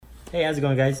Hey, how's it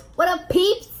going, guys? What up,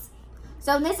 peeps?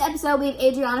 So in this episode, we have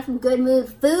Adriana from Good Mood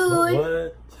Food.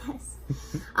 What? Yes.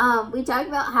 We talked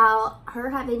about how her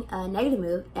having a negative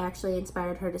mood actually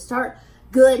inspired her to start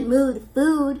Good Mood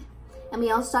Food. And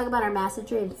we also talk about our massive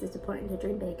dreams. It's important to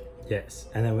dream big. Yes,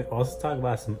 and then we also talk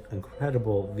about some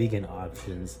incredible vegan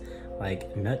options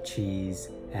like nut cheese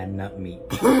and nut meat.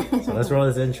 So let's roll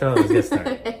this intro. Let's get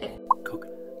started.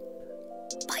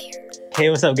 Hey,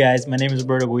 what's up, guys? My name is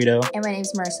Roberto Guido. And my name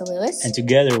is Marissa Lewis. And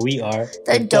together we are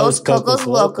the Dos Cocos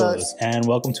Locos. And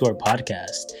welcome to our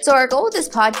podcast. So our goal with this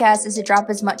podcast is to drop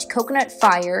as much coconut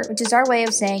fire, which is our way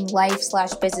of saying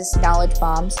life/business knowledge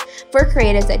bombs, for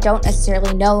creatives that don't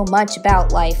necessarily know much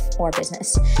about life or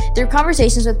business, through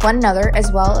conversations with one another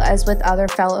as well as with other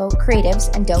fellow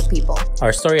creatives and dope people.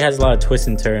 Our story has a lot of twists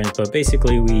and turns, but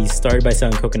basically we started by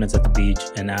selling coconuts at the beach,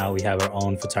 and now we have our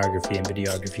own photography and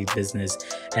videography business.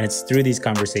 And it's through these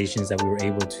conversations that we were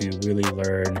able to really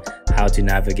learn how to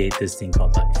navigate this thing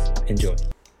called life. Enjoy.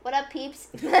 What up, peeps?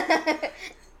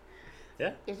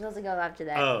 Yeah? You're supposed to go after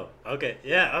that. Oh, okay.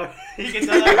 Yeah. Oh, you can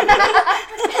tell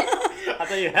that. I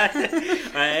thought you had it. All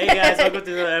right, hey guys, welcome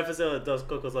to another episode of Dos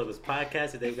Cocos Locos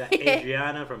podcast. Today we got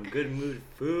Adriana from Good Mood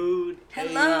Food.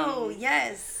 Hello,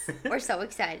 yes. We're so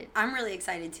excited. I'm really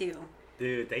excited too.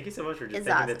 Dude, thank you so much for just It's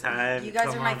taking awesome. the time. You guys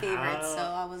Come are my on favorites, out. so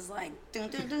I was like, dun,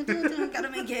 dun, dun, dun, dun, gotta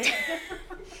make it.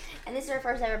 And this is our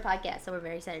first ever podcast, so we're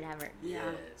very excited to have her. Yeah.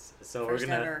 Yes. So First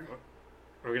we're ever.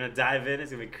 gonna dive in. It's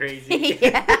gonna be crazy.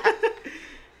 Yeah.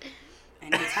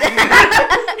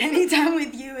 Anytime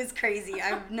with you is crazy.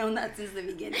 I've known that since the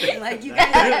beginning. Like, you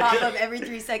guys pop up every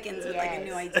 3 seconds with like a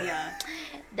new idea.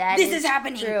 This is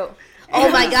happening. True. And Oh I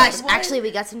my was gosh! like, what? Actually,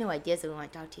 we got some new ideas that we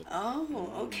want to talk to you.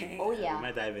 Oh, okay. Oh We yeah.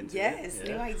 might dive into Yes, it.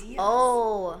 new ideas.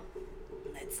 Oh,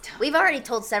 Let's talk. we've already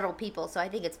told several people, so I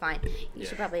think it's fine. You Yeah.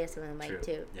 should probably have some in the mic True.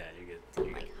 too. Yeah, you're good. Some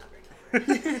You're mic good.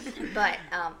 hovering. But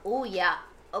oh yeah.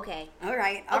 Okay. All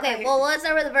right. Okay. Well, let's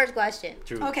start with the first question.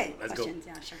 True. Okay. Let's Questions.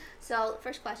 Yeah, sure. So the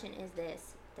first question is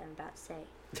this that I'm about to say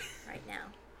right now.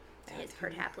 That is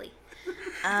heard happily.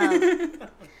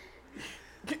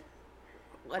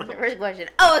 What's the first question?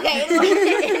 Oh, okay.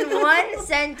 In one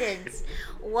sentence,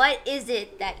 what is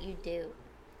it that you do?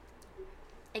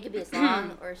 It could be as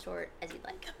long or short as you'd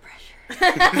like.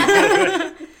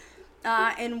 Pressure.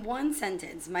 In one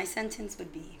sentence, my sentence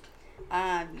would be,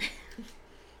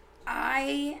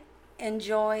 I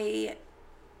enjoy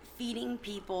feeding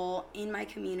people in my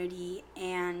community,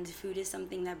 and food is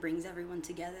something that brings everyone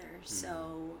together,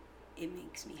 so it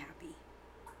makes me happy.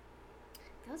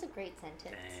 That was a great sentence.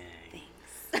 Dang. Thanks.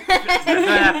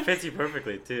 That fits you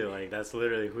perfectly too. Like that's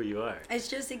literally who you are. It's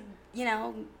just,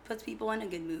 puts people in a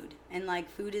good mood, and like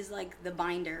food is like the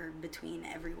binder between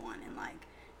everyone, and like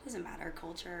it doesn't matter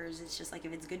cultures. It's just like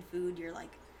if it's good food, you're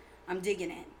like, I'm digging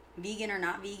it. Vegan or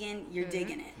not vegan, you're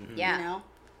digging it. Yeah. You know?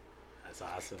 That's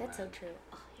awesome. That's so man. true.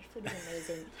 Oh, your food is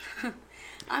amazing.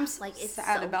 I'm so Like, it's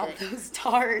sad so about good. those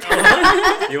tarts.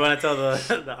 You want to tell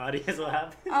the audience what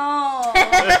happened? Oh.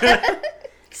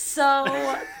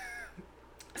 So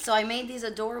I made these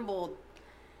adorable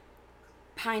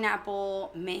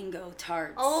pineapple mango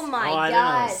tarts. Oh my Oh, I didn't know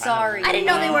god. it was Sorry. I didn't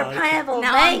know they were Oh, pineapple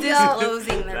Now mango. I'm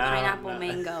disclosing their No, pineapple no.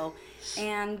 mango.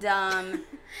 And, Gone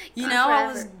I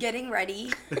was forever. getting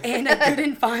ready and I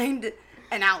couldn't find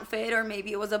an outfit, or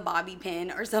maybe it was a bobby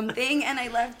pin or something, and I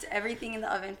left everything in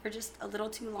the oven for just a little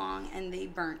too long and they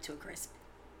burnt to a crisp.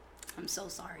 I'm so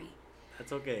sorry.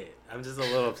 That's okay. I'm just a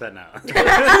little upset now.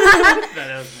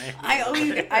 That was me.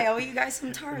 I owe you guys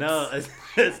some tarts. No,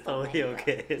 it's totally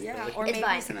okay. It's Yeah, totally- or It's maybe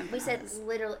fine. some We said empanadas.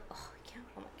 literally. Oh, I can't.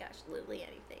 Oh my gosh, literally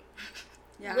anything.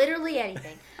 Yeah. Literally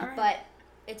anything. All right. But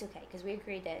it's okay because we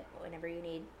agreed that whenever you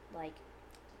need like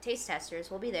taste testers,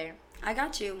 we'll be there. I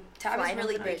got you. Tab Fly is under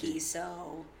really the bridge. picky,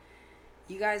 so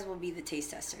you guys will be the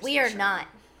taste testers. We for are sure. not.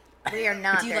 We are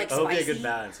not. Do you very- like It'll be a spicy? good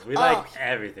balance. We Oh. like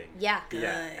everything. Yeah. Yeah,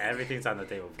 Good. everything's on the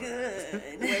table for us.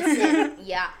 Good. Listen.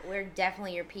 Yeah, we're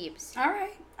definitely your peeps. All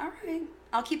right.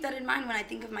 I'll keep that in mind when I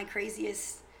think of my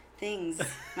craziest things,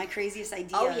 my craziest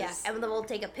ideas. Oh yeah, and then we'll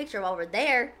take a picture while we're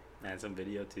there. And some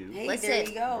video too. Hey, Listen. there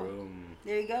you go. Boom.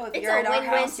 There you go. If It's you're a at our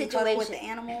win-win house, you cuddle with the situation.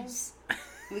 animals.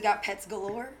 We got pets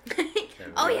galore.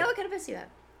 Oh yeah, what kind of pets do you have?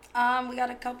 We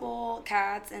got a couple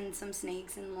cats and some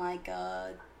snakes and like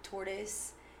a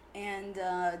tortoise and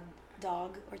a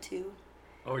dog or two.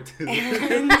 Or two.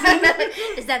 And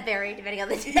Is that varied depending on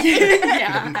the day?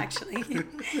 yeah, actually.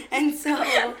 And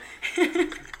so,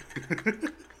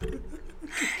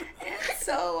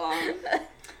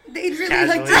 they'd really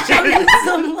like to show Casually. you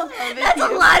some love. That's a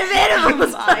lot of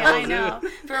animals. I know.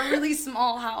 For a really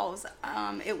small house.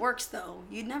 It works though.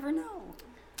 You'd never know.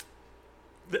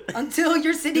 until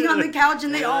you're sitting on the couch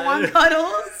and they all want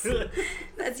cuddles.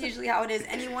 That's usually how it is.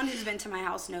 Anyone who's been to my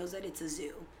house knows that it's a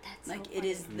zoo. That's like so it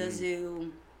is funny. the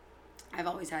zoo. I've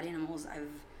always had animals. I've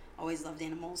always loved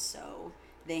animals, so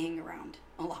they hang around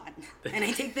a lot. And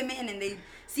I take them in and they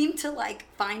seem to like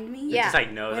find me. They Yeah. just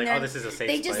like know, When like, oh, they're- this is a safe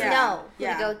They place. just Yeah. know who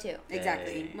Yeah. to go to.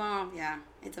 Exactly. Yeah. Well, yeah,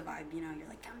 it's a vibe, you know. You're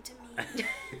like, come to me.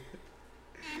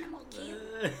 Animal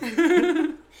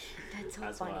cute. That's so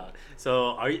That's funny. wild.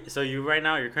 So you right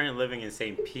now you're currently living in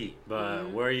St. Pete, but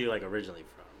where are you like originally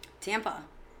from? Tampa.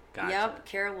 Gotcha. Yep,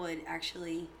 Carrollwood,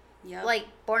 actually. Yep. Like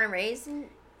born and raised in?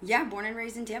 yeah, born and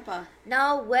raised in Tampa.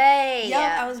 No way. Yep,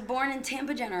 I was born in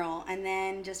Tampa General and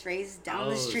then just raised down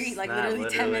the Oh, street, like snap, literally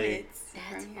 10 literally. minutes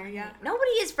That's from here. funny. Yeah.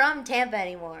 Nobody is from Tampa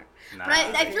anymore. Nah.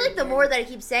 But I feel like the more that I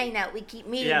keep saying that, we keep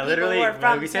meeting Yeah, people literally, who are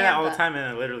from we say that all the Tampa. time,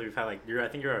 and then literally we've had like I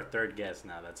think you're our third guest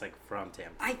now. That's like from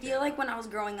Tampa. I feel like when I was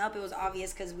growing up, it was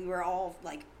obvious because we were all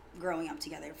like growing up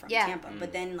together from Yeah. Tampa.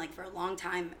 But then, like for a long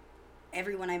time,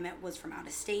 everyone I met was from out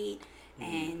of state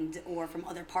and or from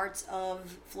other parts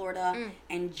of Florida.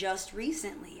 And just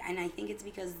recently, and I think it's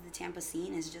because the Tampa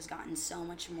scene has just gotten so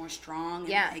much more strong and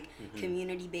Yeah. like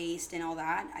community based and all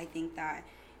that. I think that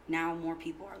now more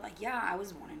people are like, yeah, I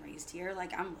was born and raised here.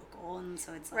 Like I'm local, and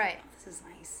so it's like, Right. oh, this is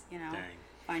nice, you know, Dang.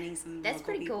 finding some. That's local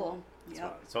pretty people. cool.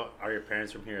 Yep. So are your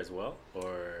parents from here as well,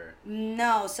 or?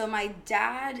 No, so my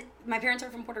parents are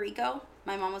from Puerto Rico.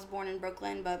 My mom was born in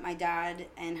Brooklyn, but my dad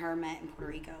and her met in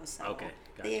Puerto Rico. So Okay,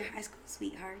 gotcha. they're high school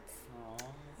sweethearts. Aw.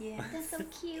 Yeah. That's so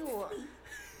cute.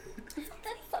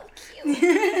 That's so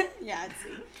cute. Yeah, it's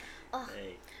sweet.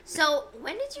 Hey. So,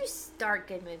 when did you start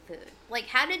Good Mood Food? Like,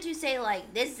 how did you say,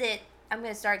 like, this is it, I'm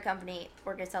going to start a company,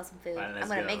 we're going to sell some food, Right, I'm let's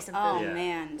going to go. make some Oh food. Yeah.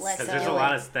 man. Let's Because So- there's a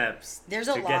lot of steps There's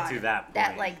a to lot. get to that point.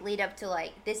 That, like, lead up to,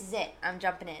 like, this is it, I'm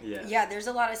jumping in. Yeah. Yeah, there's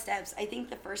a lot of steps. I think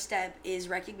the first step is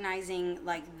recognizing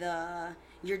like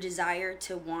your desire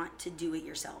to want to do it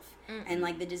yourself. And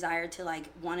like the desire to like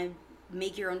want to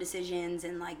make your own decisions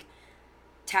and like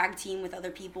tag team with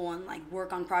other people and like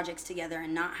work on projects together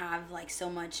and not have like so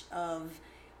much of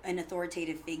an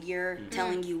authoritative figure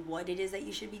telling you what it is that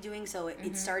you should be doing. So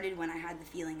it started when I had the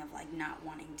feeling of like not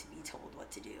wanting to be told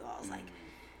what to do. I was like,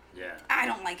 Yeah. I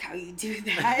don't like how you do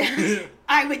that.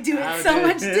 I would do I it would so do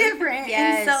much it. different.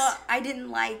 Yes. And so I didn't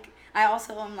like, I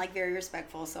also am like very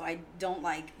respectful, so I don't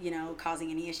like, you know, causing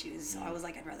any issues. So I was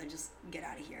like, I'd rather just get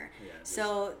out of here. Yeah,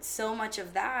 So much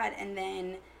of that. And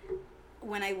then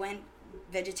when I went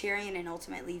vegetarian and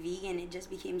ultimately vegan, it just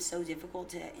became so difficult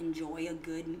to enjoy a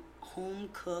good home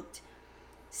cooked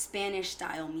Spanish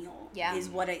style meal. Yeah. Is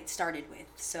what it started with.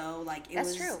 So like it That's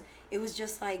was true. It was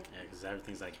just like Yeah, because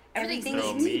everything's like everything's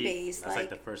throw meat based. That's like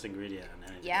the first ingredient. And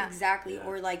anything. Yeah. Exactly. Yeah.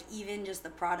 Or like even just the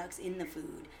products in the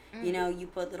food. You know, you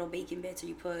put little bacon bits or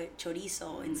you put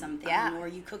chorizo in something. Yeah. Or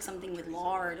you cook something with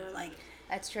lard or like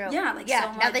That's true. Yeah, like, yeah, so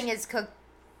much- nothing is cooked.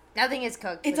 Nothing is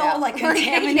cooked. it's without- all like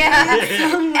contaminated yeah.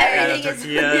 somewhere. Everything the is-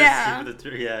 tortillas, yeah. you put the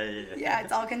yeah. Yeah,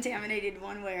 it's all contaminated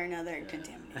one way or another.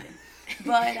 Contaminated.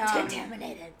 But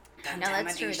Contaminated. No,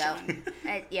 that's true though.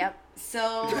 Contamination. Yep. So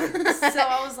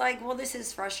I was like, well, this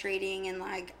is frustrating, and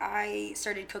like I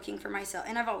started cooking for myself,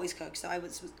 and I've always cooked, so I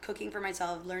was cooking for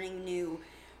myself, learning new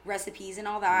recipes and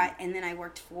all that, and then I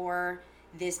worked for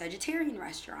this vegetarian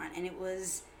restaurant, and it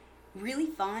was really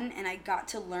fun, and I got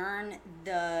to learn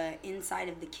the inside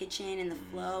of the kitchen and the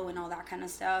flow and all that kind of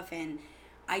stuff, and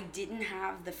I didn't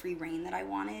have the free reign that I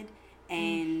wanted,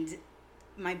 and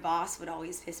my boss would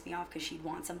always piss me off because she'd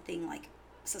want something like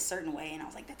a certain way, and I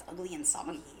was like, that's ugly and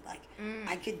soggy. Like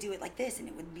I could do it like this and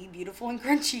it would be beautiful and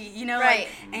crunchy, you know. Right.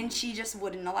 Like, and she just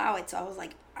wouldn't allow it. So I was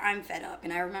like, I'm fed up.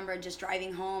 And I remember just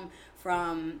driving home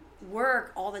from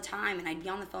work all the time, and I'd be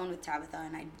on the phone with Tabitha,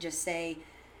 and I'd just say,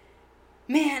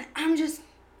 man,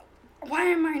 why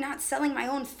am I not selling my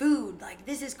own food? Like,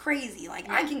 this is crazy. Like,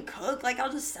 I can cook. Like,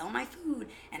 I'll just sell my food.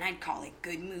 And I'd call it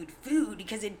Good Mood Food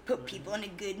because it'd put people in a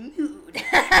good mood.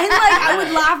 And, like, I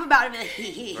would laugh about it. Be like, hee,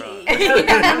 hee, hee.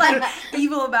 And, like,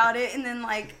 evil about it. And then,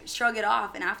 like, shrug it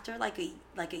off. And after, like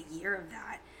a year of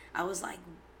that, I was like,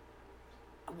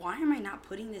 why am I not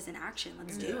putting this in action?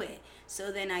 Let's do it.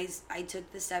 So then I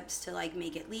took the steps to, like,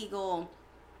 make it legal.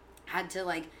 Had to,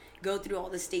 like, go through all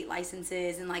the state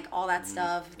licenses and like all that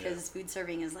stuff because food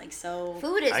serving is like so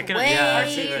Food is I can- way yeah, I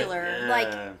see that. particular. Yeah.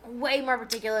 like way more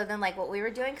particular than like what we were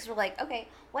doing because we're like, okay,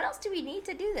 what else do we need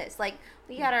to do this? Like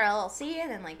we got our LLC and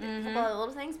then like a couple of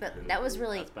little things, but that was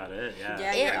really That's about it. Yeah.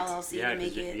 yeah, it. your LLC Yeah, to 'cause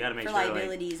make you it gotta make for sure, like-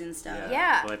 liabilities and stuff.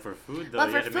 Yeah. But like for food though, but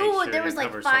you for had to make food, sure there it was like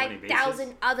covers so many 5,000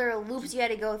 bases. other loops you had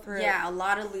to go through. Yeah, a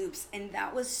lot of loops, and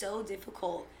that was so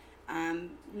difficult.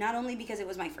 Not only because it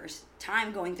was my first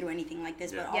time going through anything like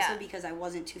this, but Yeah. also Yeah. because I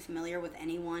wasn't too familiar with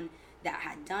anyone that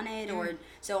had done it, or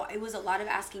so it was a lot of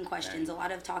asking questions, a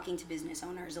lot of talking to business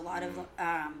owners, a lot of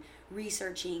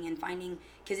researching and finding,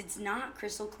 because it's not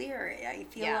crystal clear. I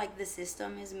feel like the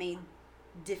system is made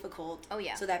difficult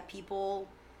so that people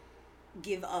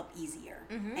give up easier,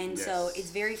 and so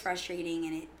it's very frustrating,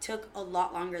 and it took a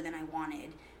lot longer than I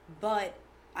wanted, but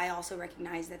I also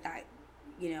recognize that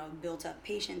built up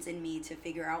patience in me to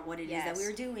figure out what it is that we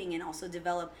were doing, and also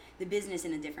develop the business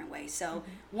in a different way. So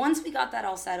once we got that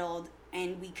all settled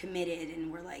and we committed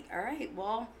and we're like, all right,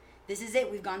 well, this is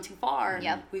it. We've gone too far.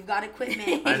 Yep. We've got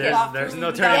equipment. There's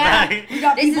no turning back. We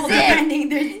got people depending.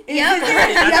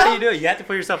 That's how you do it. You have to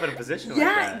put yourself in a position like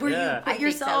that. Where you put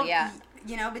yourself,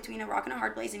 between a rock and a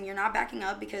hard place, and you're not backing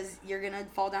up because you're gonna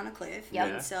fall down a cliff. Yep.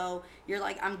 And so you're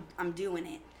like, I'm doing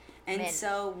it. And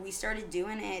so we started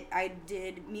doing it. I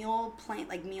did meal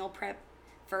prep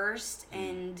first,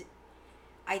 and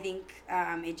I think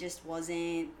it just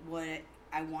wasn't what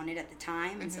I wanted at the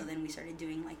time. And so then we started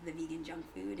doing like the vegan junk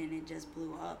food, and it just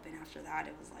blew up. And after that,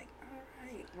 it was like, all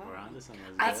right, well, we're on to something.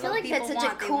 I feel like that's such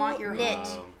a cool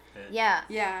niche.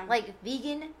 Yeah. Like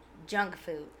vegan junk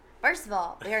food. First of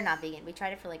all, we are not vegan. We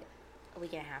tried it for like a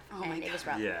week and a half, and it was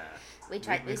rough. Yeah. We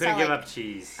tried. We couldn't give up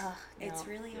cheese. Oh, no. It's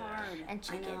really hard. And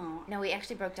chicken. No, we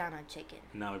actually broke down on chicken.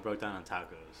 No, we broke down on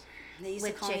tacos. They used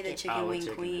to call me the chicken wing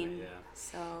queen. Yeah.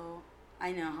 So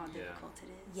I know how difficult it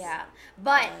is. Yeah.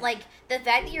 But like the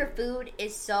fact that your food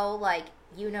is so like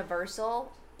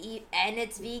universal and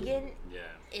it's vegan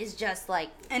is just like,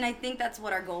 and I think that's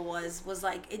what our goal was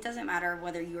like, it doesn't matter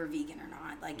whether you're vegan or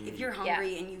not. Like if you're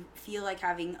hungry and you feel like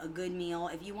having a good meal,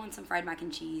 if you want some fried mac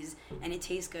and cheese and it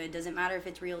tastes good, doesn't matter if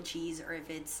it's real cheese or if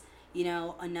it's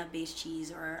a nut-based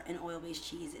cheese or an oil-based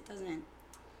cheese, it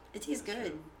tastes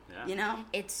good.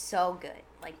 It's so good.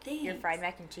 Like your fried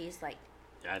mac and cheese, like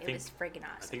it was freaking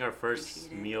awesome. I think our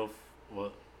first meal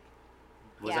was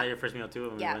that your first meal too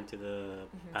when we went to the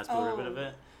fast food or a bit of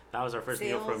it? That was our first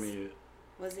meal from you.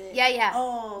 Was it? Yeah.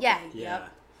 Oh, okay. Yeah.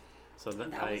 So that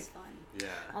was fun. Yeah.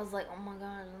 I was like, oh my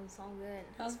gosh, that's so good.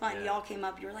 That was fun. Y'all came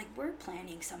up. You were like, we're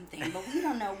planning something, but we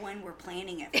don't know when we're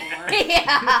planning it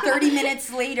for. 30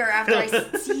 minutes later, after I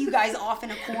see you guys off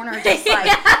in a corner, just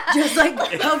like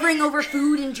hovering over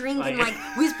food and drink and like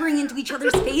whispering into each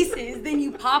other's faces. Then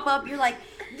you pop up. You're like,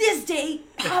 this day,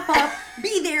 pop up,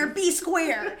 be there, be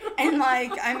square. And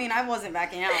like, I mean, I wasn't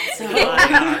backing out. So we're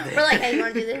like, hey, you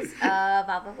want to do this? Pop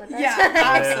up with us? Yeah,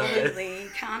 absolutely.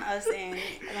 Count us in.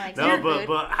 Like, no,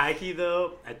 but high-key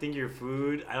though, I think your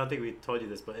food, I don't think we told you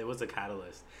this, but it was a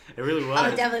catalyst. It really was. Oh,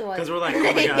 it definitely was. Because we're like,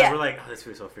 oh my God, we're like, oh, this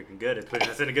food's so freaking good. It's putting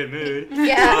us in a good mood.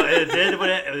 Yeah. So it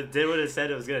did what it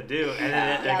said it was going to do. And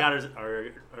then it got our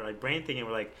like brain thinking,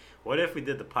 we're like, what if we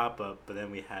did the pop-up, but then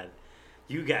we had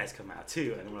you guys come out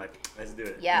too, and we're like, let's do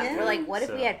it. Yeah, we're like, what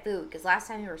if we had food? Because last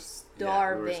time we were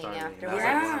starving after.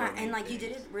 Yeah, and like you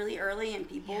did it really early, and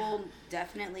people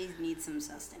definitely need some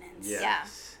sustenance. Yeah.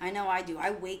 I know I do.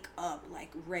 I wake up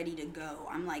like ready to go.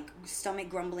 I'm like stomach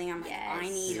grumbling. I'm like, I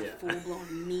need a full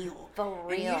blown meal. For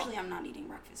real. And usually I'm not eating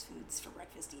breakfast foods for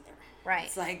breakfast either. Right.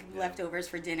 It's like leftovers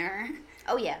for dinner.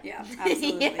 Oh yeah. Yeah,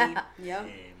 absolutely. Yep.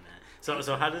 Amen.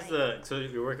 So how does so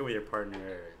you're working with your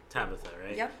partner Tabitha,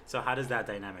 right? Yep. So how does that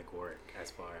dynamic work as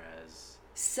far as?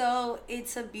 So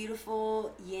it's a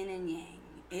beautiful yin and yang.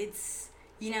 It's,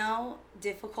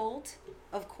 difficult,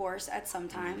 of course, at some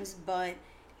times, but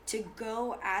to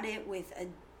go at it with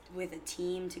a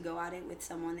team, to go at it with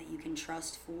someone that you can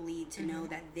trust fully, to know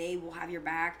that they will have your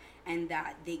back and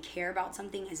that they care about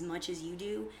something as much as you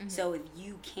do. So if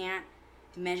you can't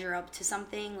measure up to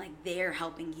something, like they're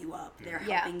helping you up, they're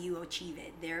helping you achieve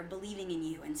it, they're believing in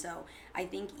you. And so I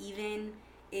think even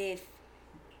if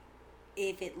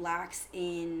it lacks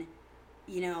in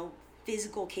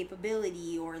physical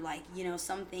capability or like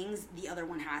some things, the other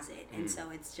one has it. And so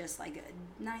it's just like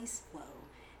a nice flow,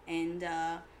 and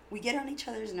we get on each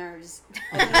other's nerves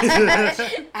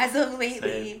as of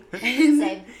lately.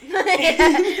 Same.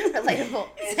 Relatable.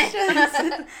 It's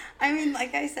just, I mean,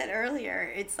 like I said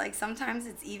earlier, it's like sometimes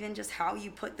it's even just how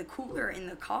you put the cooler in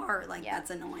the car, like that's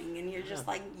annoying, and you're just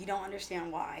like, you don't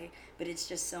understand why, but it's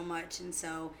just so much. And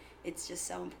so it's just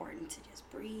so important to just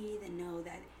breathe and know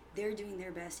that they're doing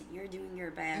their best and you're doing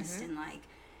your best, and like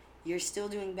you're still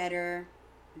doing better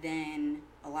than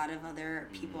a lot of other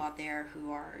people out there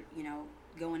who are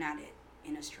going at it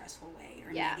in a stressful way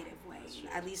or negative way.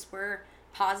 At least we're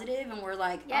positive and we're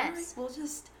like, all right, we'll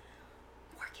just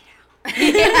work it out.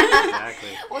 Exactly.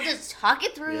 We'll just talk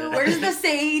it through. Yeah. Where's the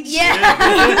sage?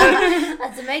 Yeah.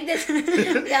 Let's make this.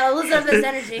 Yeah, lose up this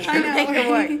energy. I know, make it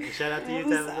work. Shout out to you,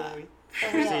 Tabitha.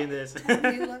 We're seeing this.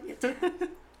 We love you, Tab.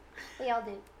 We all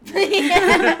do.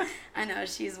 I know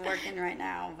she's working right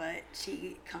now, but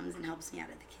she comes and helps me out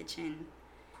at the kitchen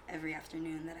every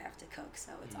afternoon that I have to cook,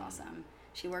 so it's awesome.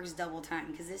 She works double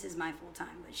time because this is my full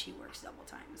time, but she works double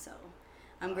time, so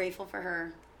I'm grateful for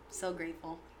her. So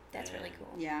grateful. That's really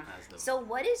cool. Yeah. So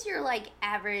what is your like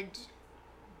average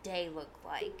day look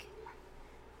like?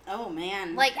 Oh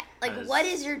man. Like what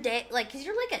is your day like? Cause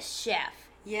you're like a chef.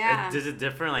 Yeah. Does it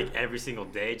differ like every single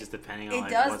day, just depending on it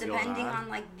like does what's depending going on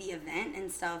like the event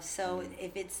and stuff. So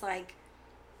if it's like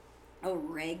a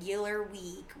regular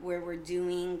week where we're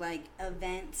doing like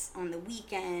events on the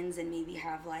weekends and maybe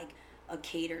have like a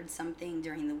catered something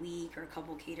during the week or a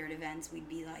couple catered events, we'd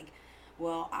be like,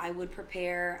 well, I would prep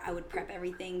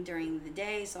everything during the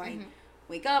day. So I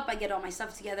wake up, I get all my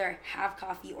stuff together, have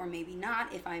coffee or maybe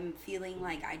not if I'm feeling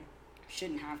like I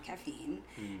shouldn't have caffeine.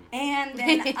 And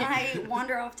then I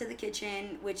wander off to the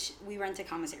kitchen, which we rent a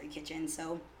commissary kitchen.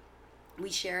 So we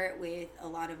share it with a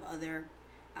lot of other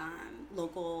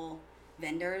local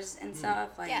vendors and stuff,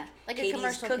 like like a Katie's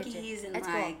commercial Cookies kitchen. and That's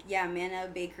like cool. Manna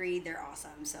Bakery. They're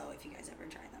awesome. So if you guys ever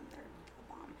try them, they're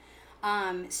the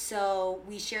bomb. So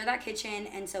we share that kitchen,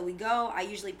 and so we go. I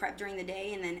usually prep during the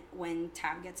day, and then when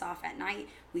Tab gets off at night,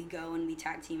 we go and we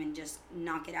tag team and just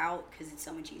knock it out because it's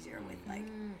so much easier with like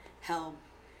help.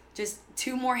 Just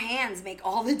 2 more hands make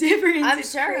all the difference. I'm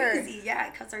it's sure. Crazy. Yeah,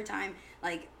 it cuts our time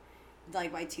like by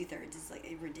 2/3. It's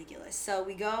like ridiculous. So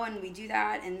we go and we do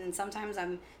that, and then sometimes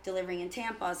I'm delivering in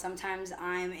Tampa, sometimes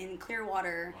I'm in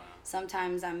Clearwater,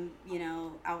 sometimes I'm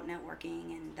out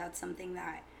networking, and that's something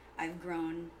that I've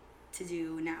grown to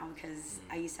do now because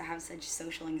I used to have such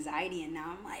social anxiety, and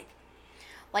now I'm like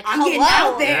I'm getting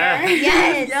out there.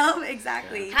 Yes. Yep,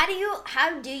 exactly. How do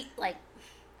you like?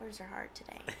 Where's her heart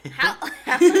today? How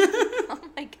oh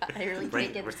my god, I really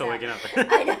can't get We're this still out. waking up.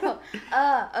 I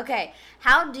know. Okay.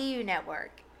 How do you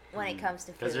network when it comes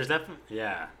to food? Because there's definitely,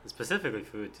 specifically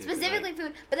food too. Specifically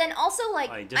food, but then also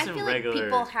like just I in feel like regular,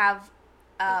 people have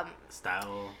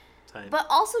style type. but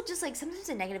also just like sometimes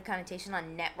a negative connotation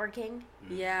on networking.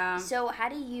 Yeah. So how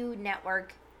do you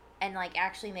network and like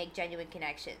actually make genuine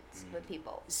connections with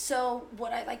people? So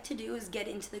what I like to do is get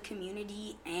into the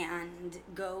community and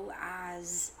go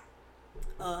as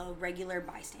a regular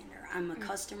bystander. I'm a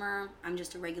customer. I'm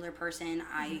just a regular person.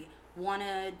 I want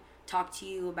to talk to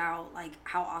you about like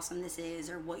how awesome this is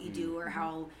or what you do or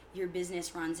how your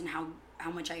business runs and how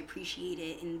much I appreciate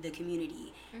it in the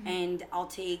community. And I'll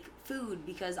take food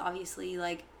because obviously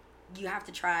like you have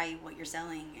to try what you're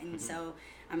selling. And so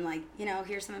I'm like,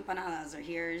 here's some empanadas or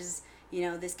here's,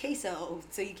 this queso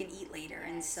so you can eat later.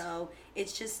 And so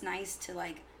it's just nice to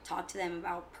like talk to them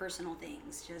about personal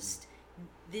things. Just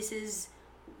this is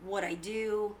what I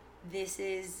do. This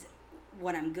is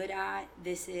what I'm good at.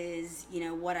 This is,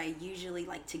 what I usually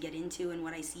like to get into and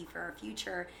what I see for our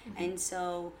future. And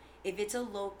so if it's a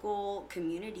local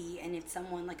community and it's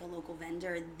someone like a local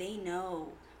vendor, they know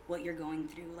what you're going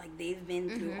through. Like they've been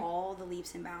through all the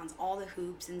leaps and bounds, all the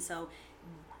hoops. And so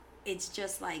it's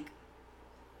just like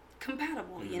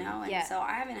compatible, And so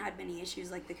I haven't had many issues.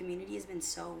 Like the community has been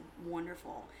so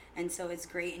wonderful. And so it's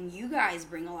great. And you guys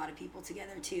bring a lot of people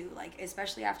together too. Like,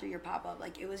 especially after your pop-up,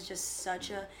 like it was just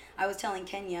such I was telling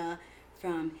Kenya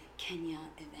from Kenya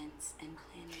Events and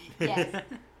Planning. Yes.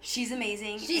 She's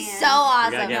amazing. She's and so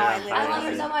awesome. I love her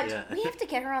love so much. Yeah. We have to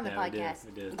get her on the podcast.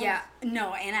 We did. Yeah,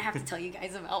 no, and I have to tell you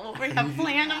guys about what we have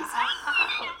planned. I'm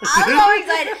so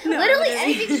excited. No, Literally it is.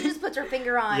 anything she just puts her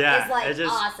finger on Yeah, is like it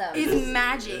just- awesome. It's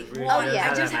magic. really does I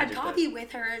have just that had magic coffee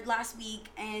with her last week,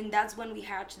 and that's when we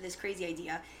hatched this crazy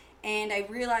idea. And I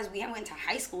realized we went to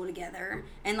high school together,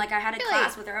 and like I had a Really?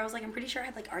 class with her. I was like, I'm pretty sure I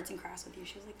had like arts and crafts with you.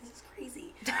 She was like, this is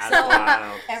crazy. That's So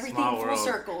wild. everything Small full world.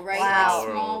 circle, right? Wow.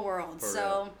 Small world. For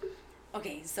So,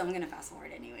 okay, so I'm gonna fast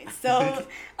forward anyways. So,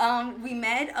 we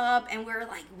met up and we're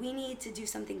like, we need to do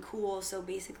something cool. So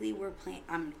basically, we're playing.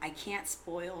 I can't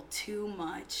spoil too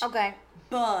much. Okay.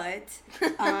 But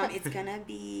it's gonna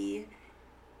be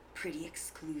pretty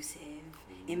exclusive.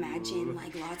 Imagine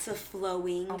like lots of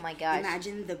flowing. Oh my gosh.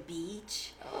 Imagine the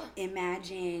beach.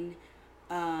 Imagine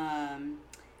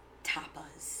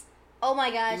tapas. Oh my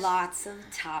gosh. Lots of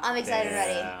tapas. I'm excited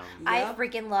already. Damn. I Yep.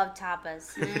 freaking love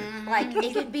tapas. Like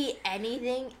it could be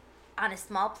anything on a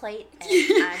small plate and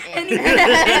I'm in.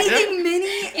 anything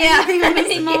mini, Yeah. anything on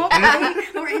a small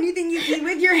plate, or anything you eat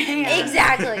with your hands.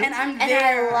 Exactly. And I'm And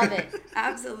there. I love it.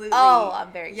 Absolutely. Oh,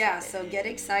 I'm very excited. Yeah, so get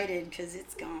excited because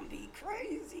it's gonna be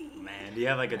crazy. Man, do you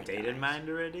have like a my date in gosh. mind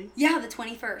already? Yeah, the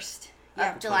 21st.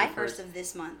 Yeah, July? 21st of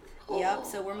this month. Oh. Yep,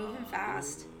 so we're moving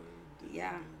fast.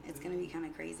 Yeah, it's gonna be kind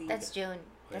of crazy. That's June.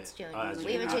 That's June. Oh, that's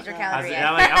We June. haven't changed our I calendar was, yet.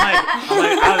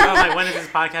 I'm like, when is this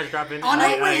podcast dropping? On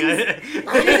a Wednesday.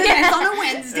 It's on a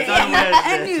Wednesday. It's on a Wednesday.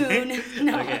 At noon.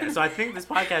 No. Okay, so I think this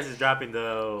podcast is dropping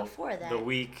Before that. the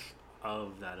week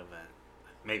of that event.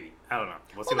 Maybe. I don't know.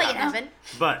 We'll see We'll what make it happens.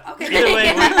 happen. But Okay. either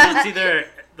way, it's either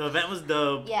the event was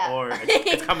dope Yeah. or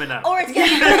it's coming up. Or it's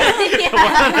gonna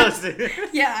One of those two.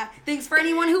 Yeah. Thanks for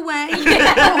anyone who went. or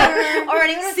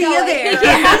anyone who's See you going. there.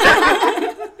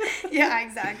 Yeah. Yeah,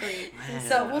 exactly. Man,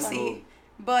 So we'll that's see. cool.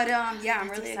 But yeah, I'm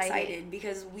That's really exciting. excited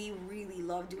because we really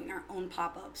love doing our own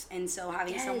pop-ups, and so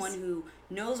having Yes. someone who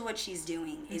knows what she's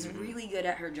doing is really good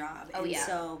at her job. Oh, and yeah.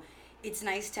 so it's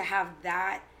nice to have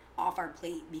that off our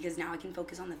plate because now I can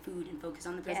focus on the food and focus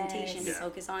on the presentation Yes. and Yeah.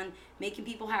 focus on making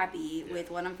people happy with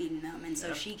what I'm feeding them, and so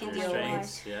Yep. she can Your deal with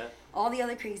strengths, Yeah. all the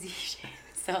other crazy shit.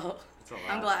 So It's a lot.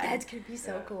 I'm glad. That's gonna be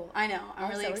so Yeah. cool. I know. I'm I'm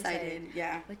really so excited.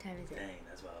 Yeah. What time is it? Dang,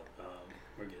 that's wild.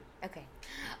 We're good. Okay.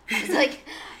 It's like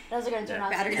those are gonna turn Yeah.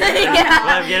 off. Battery. Yeah.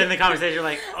 Well, I'm getting in the conversation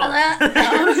like,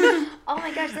 Hello? Oh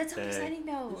my gosh, that's so Dang. exciting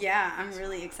though. Yeah, I'm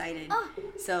really excited. Oh.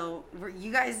 So we're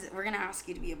gonna ask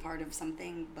you to be a part of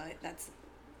something, but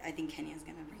I think Kenya's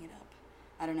gonna bring it up.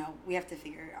 I don't know. We have to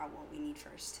figure out what we need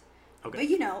first. Okay.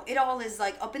 But it all is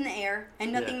like up in the air,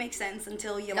 and nothing Yeah. makes sense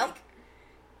until you Nope.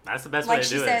 That's the best way like to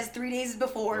she do says it. 3 days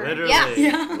before. Literally. Yeah.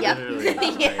 Yeah. Yep.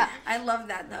 Literally. Yeah. I love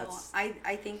that though. That's-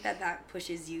 I think that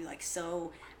pushes you like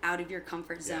so out of your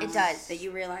comfort zone. It does. That you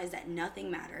realize that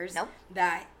nothing matters. Nope.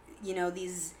 That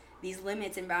these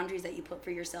limits and boundaries that you put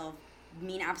for yourself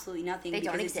mean absolutely nothing. They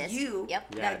don't because exist. It's you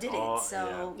Yep. Yeah, that it's did all- it.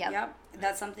 So yeah. Yep.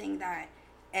 that's something that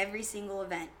every single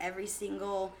event, every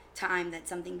single time that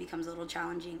something becomes a little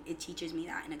challenging, it teaches me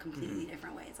that in a completely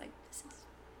different way. It's like this is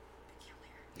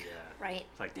peculiar. Yeah. Right.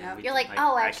 It's like, Yep. damn, we You're can- like,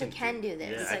 oh, I actually can do this.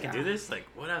 Yeah, It's I like, can do this. Like,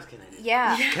 what else can I do?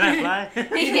 Yeah. Can I fly?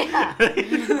 Yeah.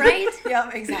 Right? Yeah,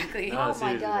 exactly. No, Oh my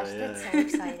seriously, gosh, though, that's yeah. so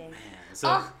exciting. Man. So,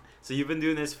 Oh. so you've been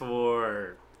doing this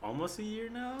for almost a year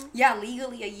now? Yeah,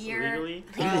 legally a year. Legally?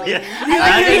 Legally. Yeah. I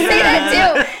like when you say that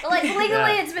Yeah. too. Like legally,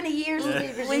 Yeah. it's been a year since Yeah. we've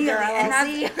received Legally, our and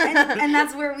LLC. and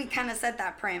that's where we kind of set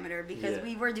that parameter because Yeah.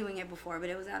 we were doing it before, but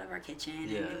it was out of our kitchen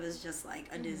Yeah. and it was just like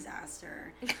a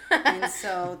disaster. And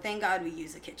so thank God we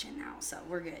use a kitchen now, so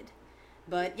we're good.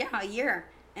 But yeah, a year,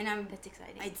 and That's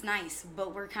exciting. it's nice,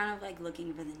 but we're kind of like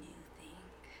looking for the new thing.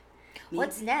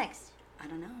 What's Maybe- next? I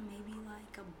don't know, maybe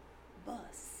like a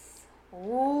bus.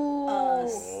 Ooh.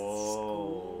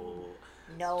 Oh.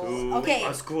 No. Dude, Okay.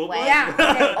 A school bus? Wait. Yeah,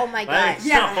 okay. Oh my Like, gosh. a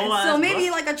Yeah, whole ass so maybe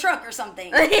bus? like a truck or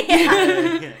something.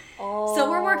 Yeah. Oh. So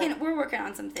we're working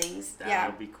on some things. That Yeah.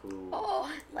 would be cool.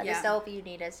 Oh, let Yeah. us know if you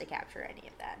need us to capture any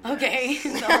of that. Okay,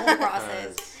 the whole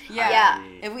process. Yeah. Yeah.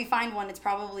 If we find one, it's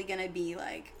probably gonna be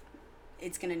like,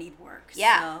 it's gonna need work.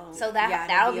 Yeah. So it'll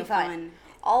that'll be fun.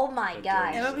 Oh my Good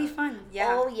gosh. job. It'll be fun. Yeah.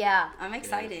 Oh yeah. I'm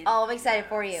excited. Oh, I'm excited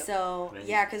for you. So Amazing.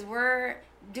 yeah, because we're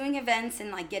doing events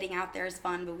and like getting out there is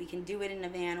fun, but we can do it in a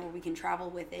van or we can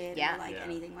travel with it Yeah. or like Yeah.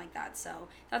 anything like that. So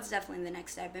that's definitely the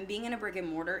next step. And being in a brick and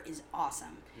mortar is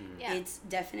awesome. Yeah. It's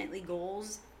definitely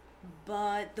goals,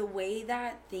 but the way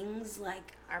that things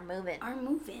like Are moving. are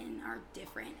moving are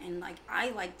different, and like I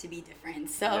like to be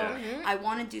different, so Yeah. Mhm. I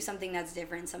want to do something that's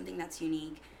different, something that's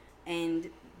unique.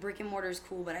 And brick and mortar is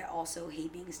cool, but I also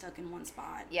hate being stuck in one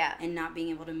spot. Yeah. And not being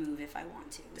able to move if I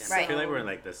want to. Damn, Right. I feel like we're in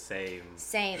like the same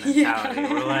Same. mentality.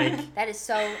 We're like, That is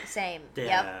so same. Yep.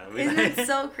 yeah. we Isn't like- it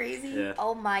so crazy? Yeah.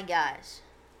 Oh my gosh.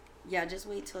 Yeah, just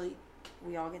wait till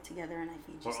we all get together and I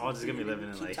feed you. We're some all just gonna be food and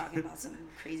living in, keep like- talking about some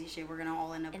crazy shit. We're gonna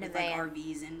all end up In a with like van.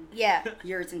 RVs and Yeah.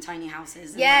 yurts and tiny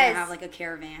houses. And Yes. we're gonna have like a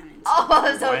caravan. And Oh,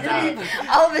 I'm so Why excited. not?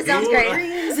 All of it sounds Dude. great.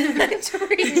 Dreams.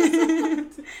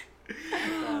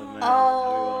 Oh, man.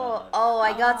 Oh,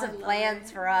 I got Oh, some I love plans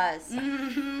it. for us.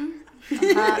 Mm-hmm.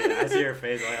 I see your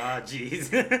face like, oh,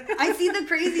 jeez. I see the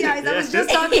crazy eyes. I was Yeah.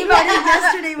 just talking about it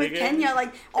yesterday with Okay. Kenya.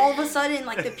 Like all of a sudden,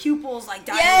 like the pupils like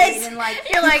dilate Yes. and like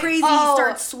You're the like, crazy oh.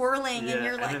 starts swirling, Yeah, and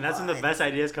you're like, then that's when the "What?" best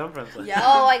ideas come from. So. Yeah.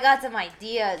 Oh, I got some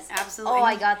ideas. Absolutely. Oh,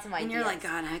 I got some ideas. And you're like,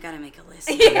 God, I gotta make a list.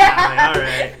 Yeah. I'm like, all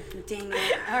right. Dang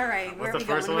it. All right, where are What's we the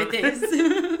first going with one?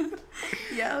 this?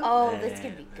 Yeah. Oh, this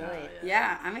can be Man, good.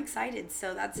 Yeah, I'm excited.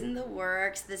 So that's in the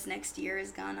works. This next year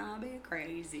is gonna be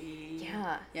crazy.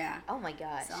 Yeah. Yeah. Oh my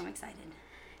gosh. So I'm excited.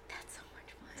 That's so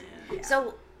much fun. Yeah.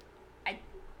 So,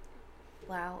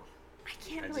 wow. I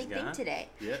can't I really just think got- today.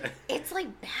 Yeah. It's like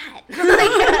bad.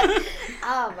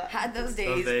 Like, Had those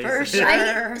days, days. for sure.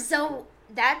 right? So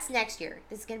that's next year.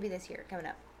 This is gonna be this year coming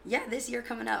up. Yeah, this year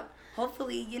coming up.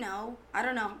 Hopefully, I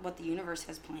don't know what the universe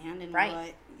has planned and Right.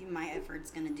 what my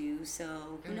effort's gonna do.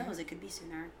 So who knows? It could be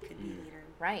sooner. It could be later.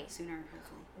 Right. Sooner,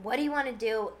 hopefully. What do you want to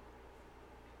do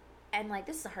and like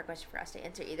this is a hard question for us to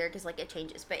answer either because like it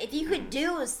changes. But if you could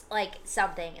do like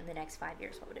something in the next 5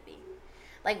 years, what would it be?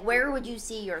 Like where would you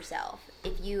see yourself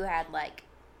if you had like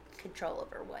control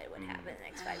over what would happen in the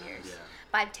next 5 years,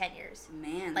 5-10 years?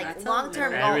 Man, like that's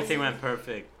long-term goals. Everything went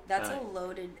perfect. That's a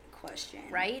loaded question,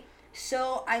 right?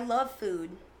 So I love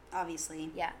food,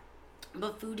 obviously. Yeah.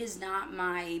 But food is not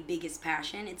my biggest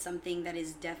passion. It's something that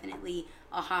is definitely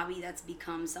a hobby that's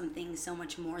become something so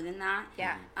much more than that.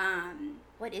 Yeah.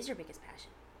 What is your biggest passion?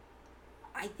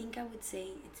 I think I would say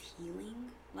it's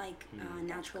healing, like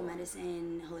natural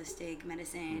medicine, holistic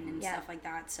medicine, and stuff like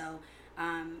that. So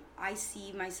I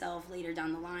see myself later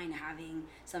down the line having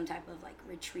some type of like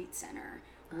retreat center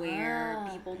where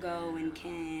people go and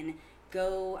can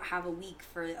go have a week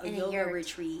for a yoga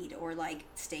retreat, or like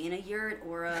stay in a yurt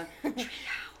or a tree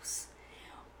house.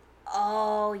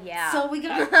 Oh yeah. So we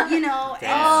got, you know,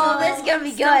 oh, this is gonna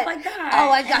be good. Like that. Oh,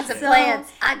 I got some plans.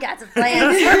 I got some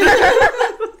plans.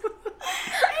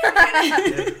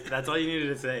 That's all you needed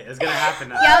to say. It's gonna happen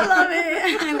now. Yeah, I love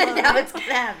it. I love now it. it's gonna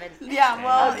happen. Yeah,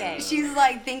 well, Okay. she's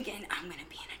like thinking, I'm gonna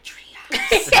be in a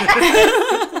treehouse.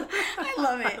 I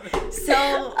love it.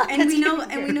 So, and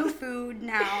we know food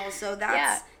now, so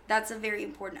that's a very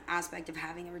important aspect of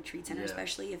having a retreat center,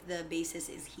 especially if the basis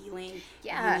is healing.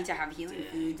 Yeah. You need to have healing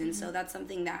foods, and so that's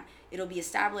something that it'll be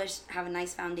established, have a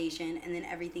nice foundation, and then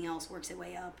everything else works its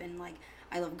way up. And like,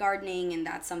 I love gardening, and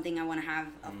that's something I want to have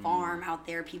a farm out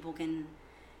there. People can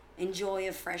enjoy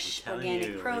a fresh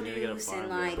organic produce and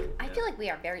like. I feel like we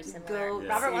are very similar. Goats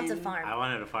Robert wants a and- farm. I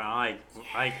wanted a farm. I'm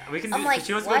like we can. I'm Do, like,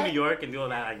 she wants to go what? to New York and do all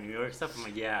that like New York stuff. I'm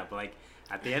like, yeah, but like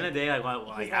at the end of the day, like, I want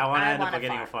like, to I end want up a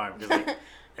getting farm. a farm because like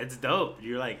it's dope.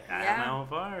 You're like, I have my own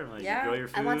farm. Like you grow your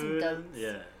food. I want some goats.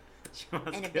 Yeah. She wants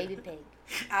And a goats. baby pig.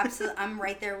 Absolutely, I'm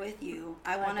right there with you.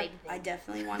 I want a want to. baby pig. I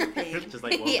definitely want a pig. Just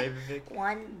like one Yeah. baby pig.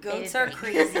 One Goats baby are pig.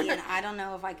 crazy, and I don't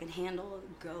know if I could handle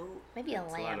a goat. Maybe a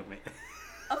It's a lot lamb.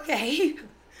 of Okay,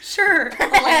 sure. A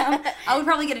lamb. I would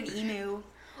probably get an emu.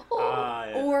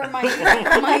 yeah. Or my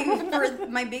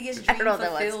biggest I don't dream know what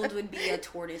that was. fulfilled would be a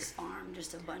tortoise farm,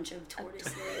 just a bunch of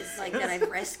tortoises like that I've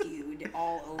rescued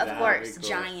all over. Of That'd course. be cool.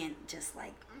 Giant, just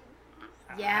like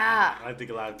Yeah. I think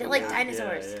a lot of They're people like do.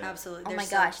 dinosaurs. Yeah, yeah. absolutely. Oh They're my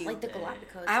so gosh, cute. like the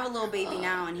Galapagos. I have a little baby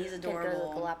now, and he's Gotta go to the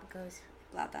adorable. Galapagos.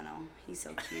 Platano, he's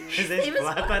so cute. His name's name is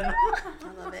Platano.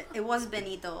 I love it. It was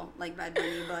Benito, like Bad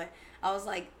Bunny, but I was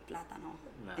like, Platano.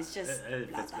 No, It's just it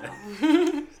fits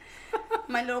Platano.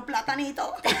 My little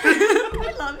Platanito.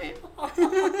 I love him.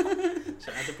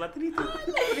 Shout out to Platanito. I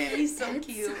love him. He's so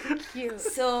cute. Cute.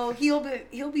 So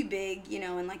he'll be big, you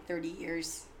know, in like 30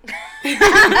 years.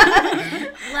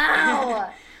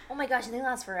 Wow. Oh my gosh, and they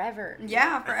last forever.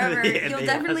 Yeah, forever. Yeah, He'll they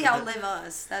definitely last- outlive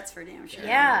us. That's for damn sure.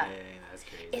 Yeah. That's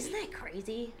crazy. Isn't that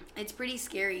crazy? It's pretty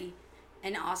scary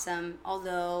and awesome.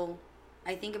 Although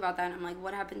I think about that and I'm like,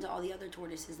 what happened to all the other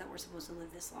tortoises that were supposed to live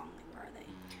this long? Like, where are they?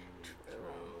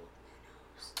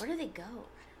 Where do they go?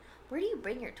 Where do you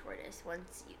bring your tortoise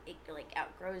once it like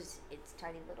outgrows its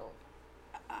tiny little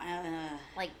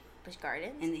like Busch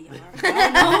Gardens? In the yard. I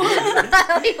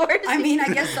don't know. Like, where does I it- mean, I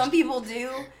guess some people do.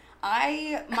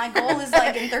 My goal is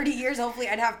like in 30 years, hopefully,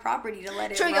 I'd have property to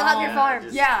let it. Sure, you'll roam. have your farm.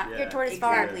 Yeah. Your tortoise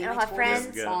farm. Exactly. You'll My have tortoise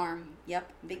friends. Good. farm.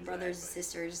 Yep. Big brothers, Exactly.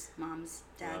 sisters, moms,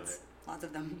 dads. it. Lots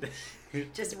of them.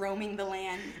 Just roaming the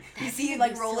land. You That's see gonna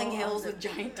like be rolling so hills awesome. with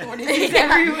giant tortoises Yeah,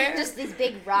 everywhere. just these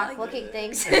big rock-looking Like-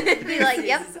 things. Be like,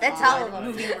 yep, This is that's all odd. of them.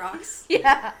 Moving rocks.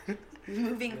 Yeah.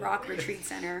 Moving rock retreat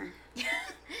center.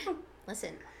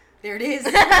 Listen. There it is.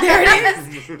 There it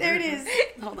is. There it is.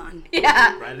 Hold on.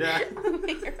 Yeah. Right now.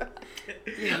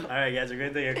 All right, guys, we're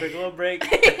going to take a quick little break.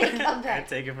 Come back. And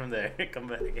take it from there. Come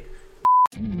back.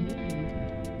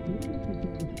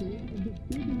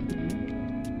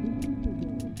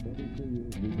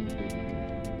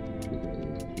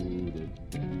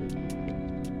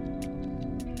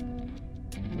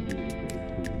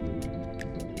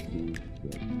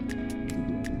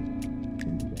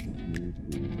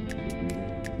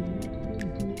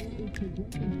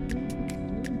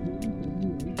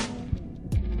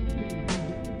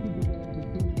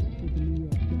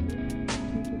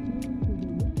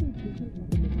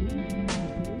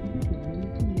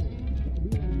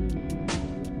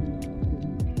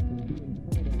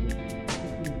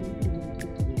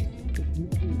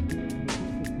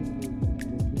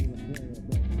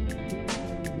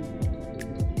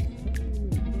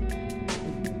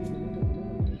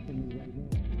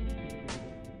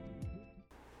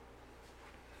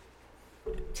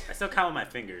 I still count with my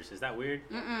fingers. Is that weird?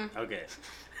 Mm-mm. Okay.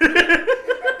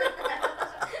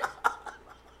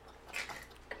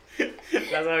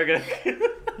 That's how we're gonna.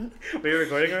 Were you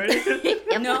recording already?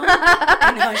 No.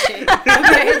 No shit.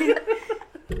 Okay.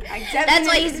 That's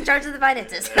why he's in charge of the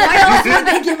finances. Why else would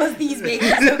they give us these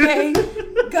babies, okay?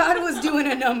 God was doing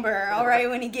a number, all right,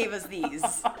 when he gave us these.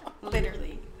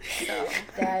 Literally. So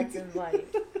That's funny.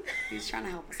 he was trying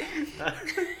to help us out.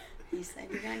 He said,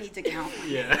 you're going to need to count one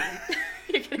Yeah. day.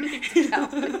 You're gonna need to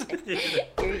count one day.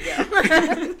 Here you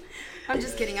go. I'm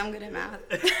just kidding. I'm good at math.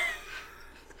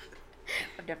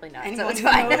 I'm definitely not. Anyone, so it's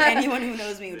fine. anyone who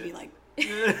knows me would be like,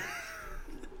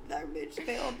 that bitch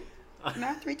failed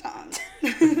math 3 times.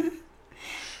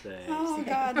 Oh,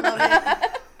 God. Love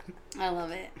it. I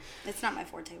love it. It's not my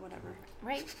forte, whatever.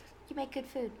 Right? You make good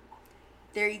food.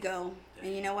 There you go.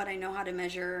 And you know what? I know how to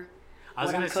measure I was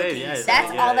what gonna I'm say, cooking, yeah. so-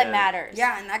 That's all that matters.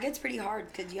 Yeah, and that gets pretty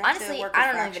hard because you have to Honestly, work with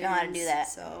I don't even know how to do that.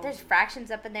 So There's fractions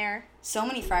up in there. so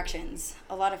many fractions,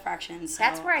 a lot of fractions. So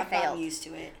That's where I I've gotten failed. used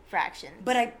to it. Fractions.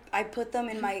 But I put them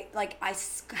in my, like,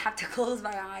 have to close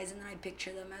my eyes and then I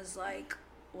picture them as, like,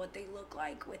 what they look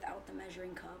like without the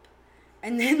measuring cup.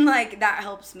 And then, like, that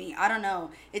helps me. I don't know.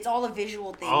 It's all a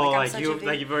visual thing. Oh, I'm like such you've a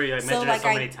already measured it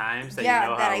so many times that you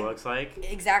know how it looks like.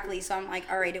 Exactly. So I'm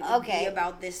like, all right, it would Okay. be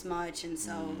about this much. And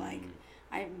so, like,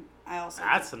 I also...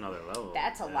 That's another level.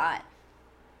 That's a Yeah. lot.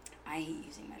 I hate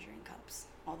using measuring cups,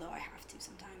 although I have to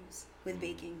sometimes with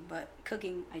baking. But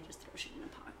cooking, I just throw shit in a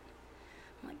pot.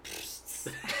 I'm like,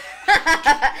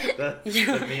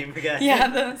 the meme guy. yeah,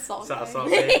 the salt guy. Salt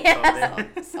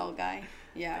Salt guy.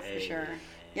 Yeah, for sure. Hey.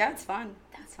 Yeah, it's fun.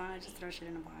 It's fun. I just throw shit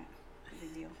in a pot. No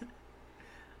big deal.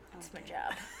 That's my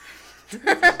job.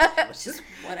 It's just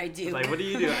what I do. Like, what do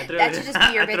you do? I throw That should just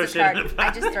be your I throw business shit in card. the I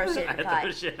pot. just throw shit in the pot. I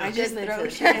throw shit in I the just Good throw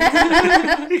food. shit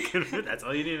in pot. That's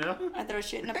all you need to know? I throw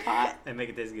shit in a pot And make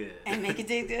it taste good. and make it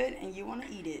taste good, and you want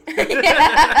to eat it. And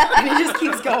it just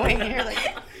keeps going, and you're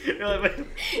like, You're like, wait,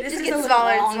 this Just is gets a little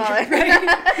smaller and long, smaller. right?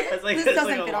 that's like, This that's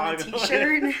doesn't like fit on a long-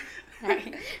 t-shirt.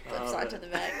 Right. Flips onto the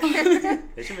back.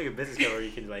 They should make a business card where you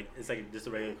can, like, it's like just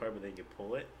a regular card, but then you can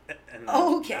pull it. And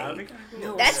Oh, okay. That would be kinda cool.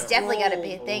 No, That's Yeah. definitely got to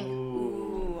be a thing.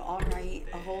 Ooh, all right.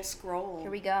 A whole scroll. Here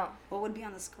we go. What would be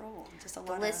on the scroll? Just a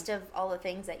The lot list of all the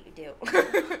things that you do.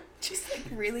 just like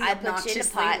really I put shit in a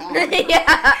obnoxiously pot. long.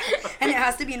 Yeah. And it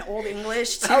has to be in Old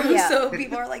English too, Oh, yeah. so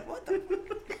people are like, "What the?"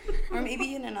 Or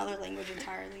maybe in another language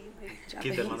entirely, like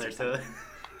Japanese. Keep them on there or too. something.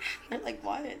 They're like,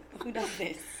 "What? Who does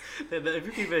this?" If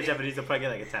you keep it in Japanese, they'll probably get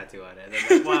like a tattoo on it. And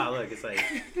they're like, wow, look, it's like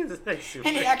super.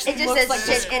 And it actually It just looks says like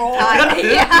the shit in scroll. pot.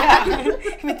 Yeah.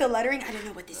 With the lettering, I don't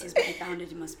know what this is, but I found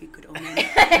it. It must be good omen.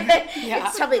 Yeah.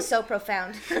 It's probably so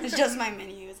profound. It's just my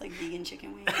menu. It's like vegan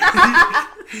chicken wings,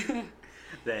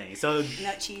 Dang. So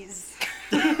nut cheese.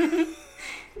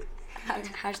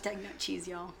 Hashtag nut cheese,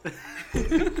 y'all. that's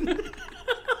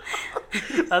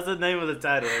the name of the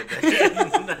title right there.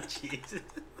 Nut cheese.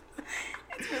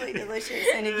 It's really delicious.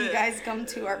 And if you guys come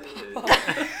to our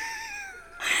pop-up,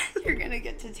 you're going to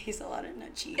get to taste a lot of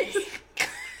nut cheese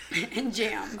and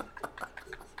jam.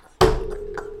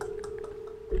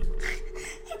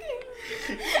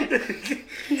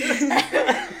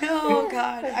 Oh,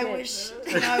 God. I wish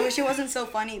it wasn't so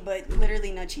funny, but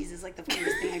literally nut cheese is like the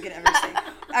funniest thing I could ever say.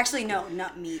 Actually, no,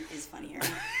 nut meat is funnier.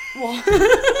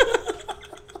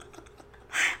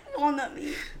 Walnut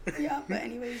meat. Yeah, but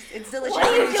anyways, it's delicious What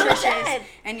are you and doing with nutritious. that?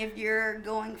 And if you're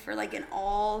going for like an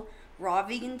all raw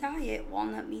vegan diet,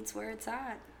 walnut meat's where it's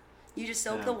at. You just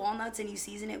soak the walnuts and you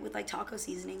season it with like taco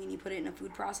seasoning and you put it in a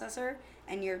food processor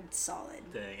and you're solid.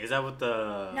 Dang. Is that what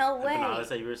the No way. empanadas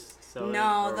that you were selling?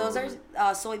 No, or- those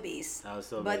are soy based. Oh,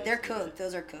 soy But they're based, okay. cooked.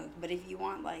 Those are cooked. But if you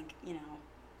want like, you know,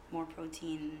 more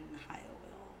protein, high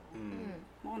oil,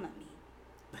 walnut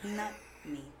meat, nut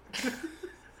meat.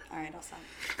 All right, I'll stop.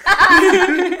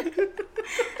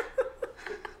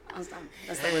 I'll stop.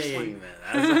 That's the worst Hey, one.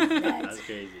 man, that's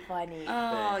crazy. Funny.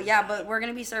 Oh, yeah, but we're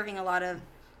going to be serving a lot of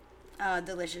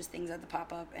delicious things at the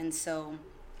pop-up. And so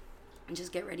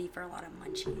just get ready for a lot of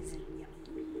munchies and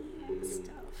yummy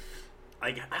stuff.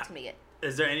 Like, That's gonna be good.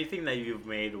 is there anything that you've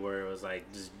made where it was like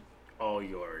just all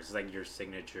yours, like your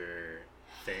signature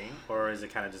thing, or is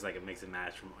it kind of just like a mix and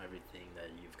match from everything that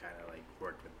you've kind of like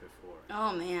worked with before?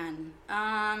 Oh, man.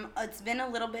 It's been a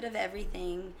little bit of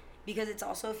everything because it's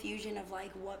also a fusion of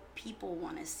like what people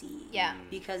want to see. Yeah.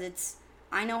 Because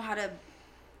I know how to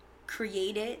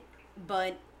create it,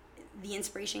 but the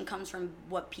inspiration comes from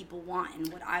what people want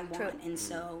and what I want. True. And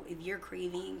so if you're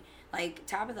craving, like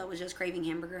Tabitha was just craving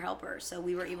hamburger helper, so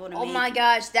we were able to Oh make... my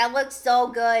gosh, that looks so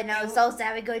good, and I was so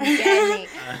sad we couldn't get any.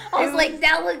 I was like,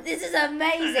 this is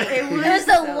amazing. It was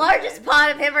the so largest good.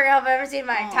 pot of hamburger I've ever seen in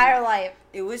my entire life.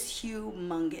 It was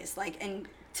humongous. Like, and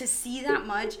to see that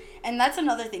much, and that's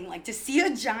another thing, like, to see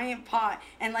a giant pot,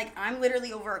 and, like, I'm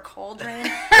literally over a cauldron,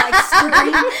 like,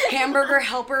 stirring hamburger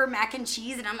helper mac and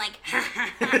cheese, and I'm like,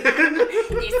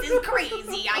 this is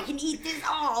crazy, I can eat this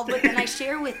all, but then I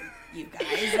share with you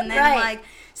guys, and then, like,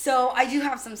 so I do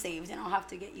have some saved, and I'll have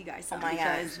to get you guys some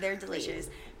because they're delicious.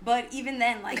 But even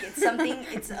then, like, it's something,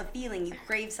 it's a feeling, you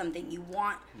crave something, you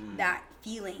want that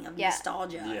feeling of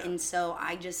nostalgia, and so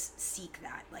I just seek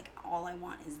that, like, all I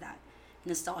want is that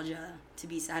nostalgia to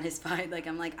be satisfied. Like,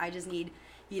 I'm like, I just need,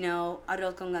 you know,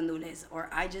 arroz con gandules, or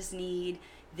I just need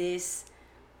this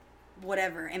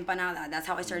whatever empanada. That's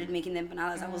how I started making the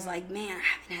empanadas. I was like, man, I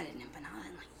haven't had an empanada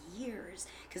in like years,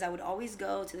 because I would always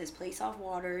go to this place off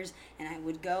Waters, and I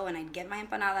would go and I'd get my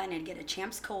empanada and I'd get a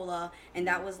Champs Cola, and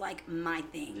that was like my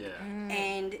thing.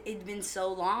 And it'd been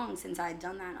so long since I had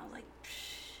done that, and I was like,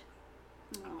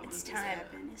 it's time.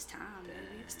 It's time,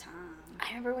 baby. It's time. I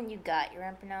remember when you got your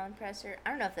empanada presser. I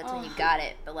don't know if that's when you got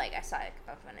it, but like I saw it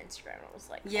up on Instagram and it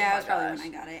was like, yeah, it was probably when I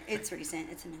got it. It's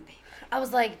recent. It's a new baby. I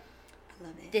was like, I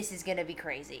love it. This is gonna be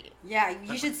crazy. Yeah,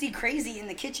 you should see Crazy in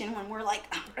the kitchen when we're like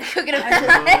cooking up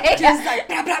just like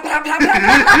blah, blah, blah, blah, blah,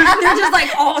 blah. They're just like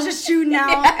all just shooting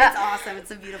out. It's awesome. It's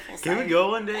a beautiful sight. Can we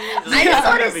go one day? I just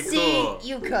want to see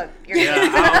you cook.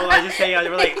 I just hang out.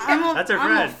 We're like, that's our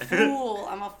friend.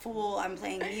 I'm a fool. I'm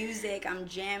playing music. I'm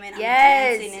jamming. I'm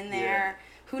dancing in there.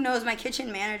 Who knows? My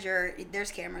kitchen manager, there's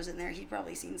cameras in there. He's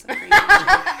probably seen some crazy shit.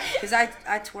 Because I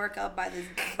twerk up by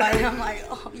I'm like,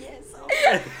 oh, yes. Oh,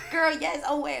 girl, yes.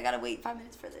 Oh, wait, I got to wait 5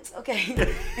 minutes for this. Okay.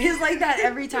 It's like that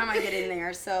every time I get in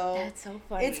there. So that's so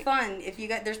funny. It's fun. If you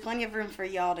got, there's plenty of room for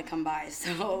y'all to come by.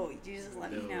 So you just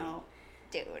let me know.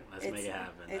 Dude. Let's make it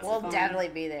happen. We'll definitely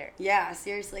be there. Yeah,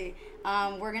 seriously.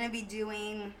 We're going to be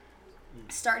doing,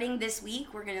 starting this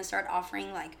week, we're going to start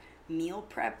offering, like, meal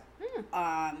prep,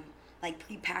 like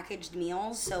prepackaged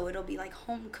meals, so it'll be like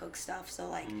home cooked stuff. So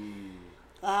like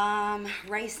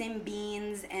rice and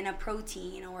beans and a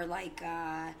protein, or like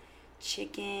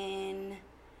chicken.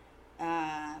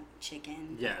 Yeah.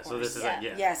 So this is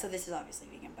so this is obviously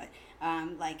vegan, but why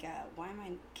am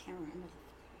I can't remember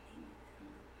the name.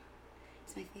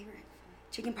 It's my favorite.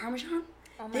 Chicken parmesan.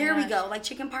 Oh there we go, like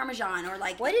chicken parmesan, or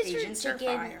like what is Asian your stir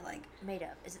chicken fry, or like made of?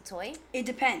 Is it soy? It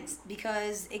depends,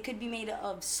 because it could be made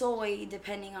of soy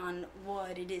depending on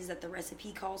what it is that the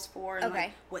recipe calls for, and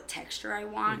like what texture I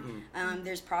want.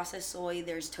 There's processed soy,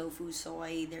 there's tofu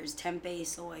soy, there's tempeh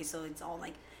soy, so it's all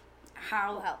like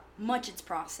how much it's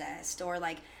processed, or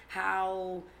like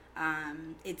how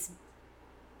it's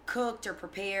cooked or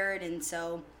prepared. And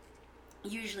so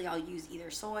usually I'll use either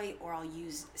soy or I'll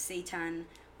use seitan,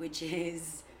 which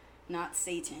is not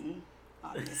Satan,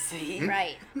 obviously.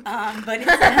 Right. But it's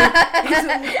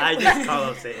I just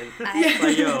call him Satan.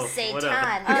 Like, yo, Satan. What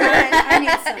up? I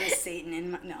need some Satan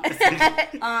in my, no.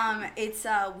 It's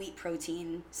wheat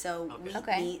protein, so wheat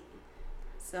meat.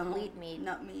 So wheat meat.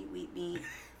 Nut meat, wheat meat.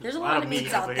 There's a lot of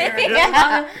meats out there.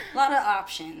 Yeah. A lot of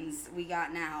options we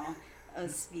got now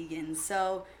as vegans.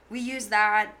 So we use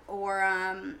that, or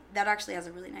that actually has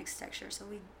a really nice texture, so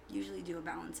we usually do a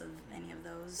balance of any of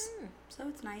those. So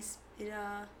it's nice. It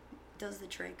does the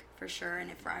trick for sure,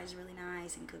 and it fries really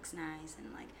nice and cooks nice,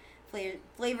 and like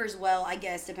flavors well, I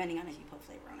guess, depending on if you put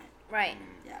flavor on it. Right.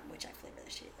 Yeah, which I flavor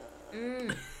the shit.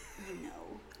 You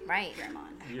know. Right. Grandma.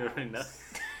 You already know.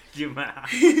 You might.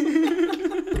 You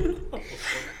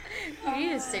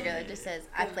need a sticker that just says,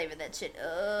 I flavor that shit.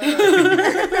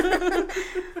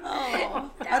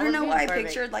 I don't know why I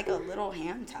pictured like a little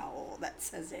hand towel that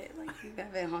says it. Like you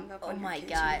have it hung up on your kitchen.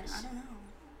 Gosh. I don't know.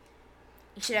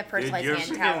 You should have personalized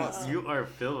hand towels. You are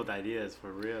filled with ideas,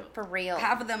 for real. For real.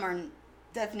 Half of them are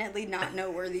definitely not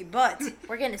noteworthy, but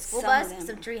we're getting a school bus,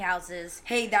 some tree houses.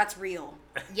 Hey, that's real.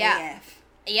 Yeah. AF.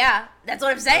 Yeah, that's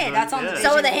what I'm saying. That's on the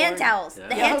So are the hand towels. Yeah.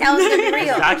 The hand towels are going to be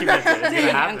real. It's documented. It's going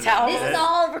to happen. This is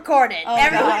all recorded. Oh,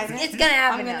 it's going to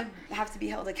happen. I'm going to have to be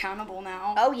held accountable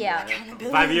now. Oh, yeah.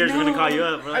 5 years, we're going to call you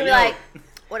up. We're like,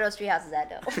 what else tree houses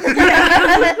that though?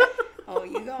 Oh,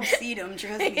 you going to see them,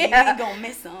 trust me. You ain't going to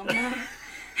miss them.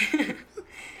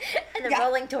 And the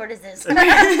rolling tortoises.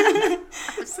 I'm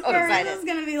so excited. This is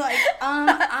going to be like,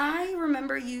 I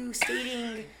remember you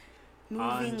stating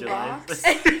moving rocks.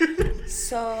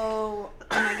 So,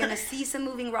 am I gonna see some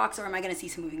moving rocks, or am I gonna see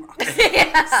some moving rocks?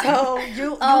 Yeah. So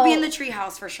you'll be in the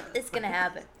treehouse for sure. It's gonna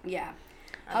happen. Yeah.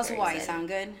 How's Hawaii excited. Sound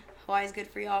good? Hawaii's good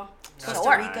for y'all. Sure.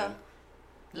 Costa Rica.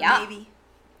 Yeah. Maybe.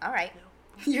 All right.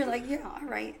 You're like, yeah, all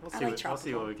right. We'll I like tropical. I'll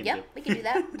see what we can do. Yep, we can do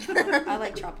that. I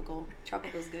like tropical.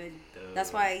 Tropical's good.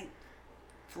 That's why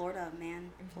Florida,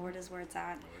 man. Florida's where it's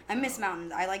at. I miss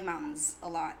mountains. I like mountains a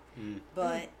lot,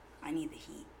 but I need the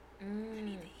heat. I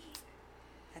need to eat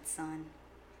that sun.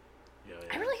 Yeah,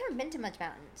 I really haven't been to many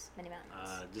mountains.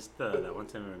 Just that one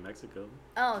time we were in Mexico.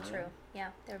 Oh, true. Yeah,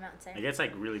 there were mountains there. It gets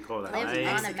like really cold at Lives night. on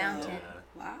a Mexico. mountain.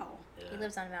 Wow. Yeah. He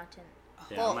lives on a mountain.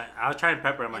 Yeah, Well, I'm like, I was trying to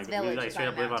prepare. I'm like, his we village like is straight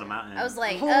on up a live on a mountain. mountain. I was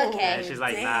like, Oh. okay. And she's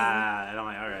like, Dang. nah. And I'm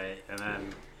like, all right. And then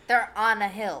They're on a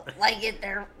hill.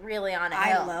 They're really on a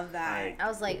hill. I love that. Like, I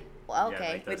was like, well, Yeah,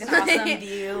 okay. like With that's- an awesome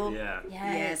view. yeah.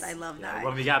 Yes, I love Yeah, that.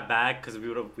 when we got back, because we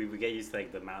would get used to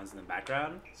like the mountains in the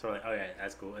background, so we're like, oh yeah,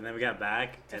 that's cool. And then we got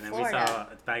back, To and then Florida. we saw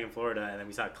it's back in Florida, and then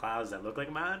we saw clouds that look like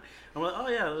a mountain. And we're like, oh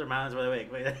yeah, those are mountains. We're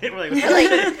like, wait, we're like, We're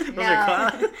like, those no. are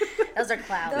clouds. Those are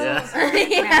clouds. Yeah.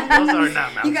 Yeah. Those are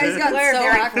not mountains. You guys got We're so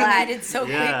very acclimated so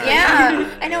Yeah. quickly. Yeah.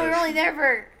 Yeah. I know we were only there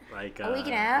for like a week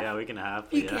and a half? Yeah, a week and a half.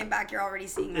 You yeah. came back, you're already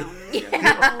seeing mountains.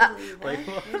 Yeah. Holy, what? Like,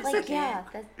 what? Wait a like second. yeah,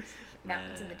 that's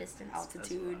mountains in the distance.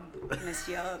 Altitude messed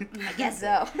you up. I guess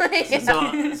so.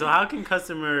 So how can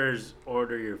customers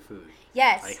order your food?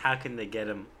 Yes. Like, how can they get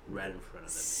them right in front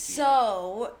of them?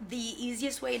 So the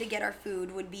easiest way to get our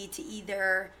food would be to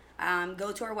either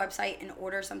go to our website and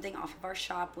order something off of our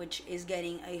shop, which is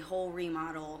getting a whole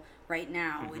remodel right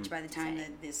now, which by the time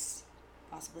that this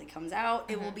possibly comes out,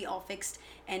 it will be all fixed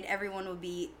and everyone will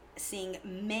be seeing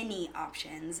many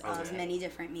options of Okay. many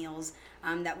different meals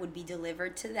that would be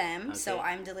delivered to them. So Okay.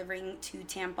 I'm delivering to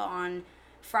Tampa on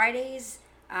Fridays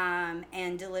and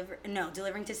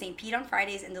delivering to St. Pete on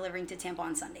Fridays and delivering to Tampa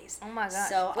on Sundays. Oh my gosh.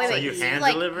 So wait, I'll wait. you be- hand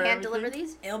like deliver hand deliver everything?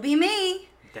 these? It'll be me.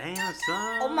 Damn,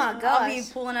 son. Oh my I'll gosh.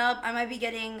 be pulling up. I might be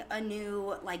getting a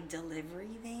new like delivery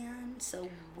van. So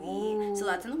so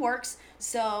that's in the works.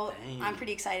 So Dang. I'm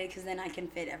pretty excited because then I can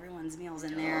fit everyone's meals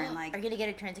in there and Are like you gonna get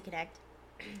a Transit Connect?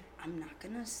 I'm not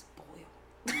gonna spoil.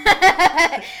 You just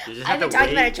I've have been to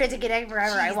talking about a wait. Transit Connect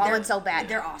forever. I Jeez, want they're- one so bad.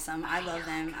 They're awesome. I love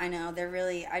them. I know they're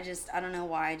really. I don't know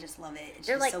why. I just love it. It's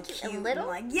They're, just like, so a cute. and, little?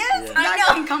 like yes, Yeah. I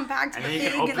know. And compact, And but then you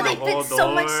big, can open and the They like whole fit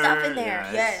so much door. stuff in there.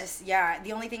 Yeah, yes, yeah.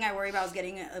 The only thing I worry about is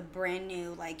getting a brand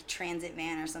new like transit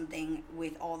van or something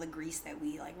with all the grease that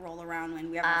we like roll around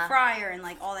when we have a fryer and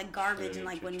like all that garbage and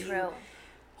like when you True.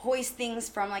 hoist things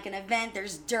from like an event,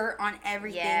 there's dirt on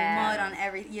everything, Yeah. mud on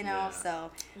everything, you know. Yeah.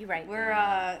 So You're right.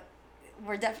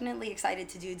 we're definitely excited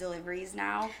to do deliveries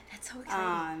now. That's so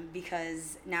exciting.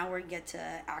 Because now we get to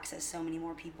access so many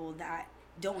more people that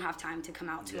don't have time to come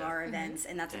out to Yeah. our Mm-hmm. events,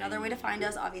 and that's another way to find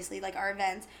us. Obviously, like our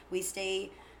events, we stay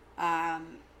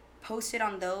posted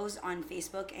on those on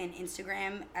Facebook and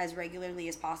Instagram as regularly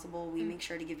as possible. We make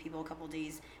sure to give people a couple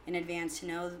days in advance to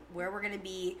know where we're going to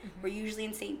be. We're usually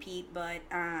in St. Pete, but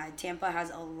Tampa has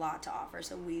a lot to offer,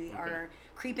 so we are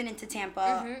creeping into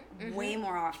Tampa way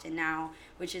more often now,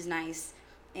 which is nice.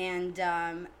 And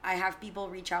I have people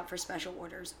reach out for special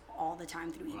orders all the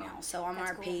time through email. So on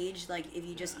our cool. page, like if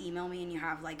you just email me and you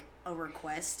have like a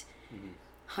request,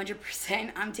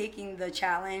 100% I'm taking the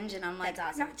challenge, and I'm like,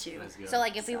 That's awesome. I got you. Let's go. So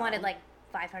like if we So- wanted like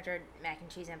 500 mac and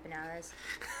cheese empanadas.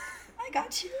 I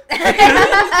got you.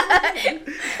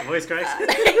 Voice cracks.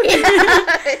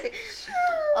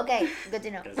 Okay, good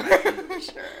to know.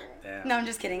 Sure. Damn. No, I'm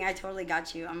just kidding. I totally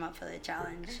got you. I'm up for the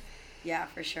challenge. Yeah,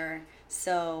 for sure.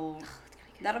 So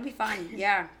that'll be fun.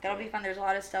 Yeah, that'll be fun. There's a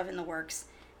lot of stuff in the works.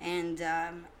 And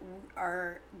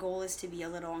our goal is to be a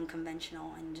little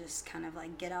unconventional and just kind of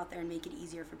like get out there and make it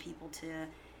easier for people to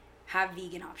have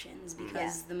vegan options,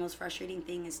 because the most frustrating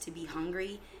thing is to be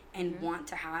hungry and want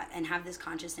to have this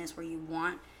consciousness where you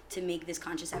want to make this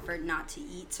conscious effort not to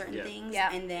eat certain things,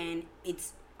 Yeah. and then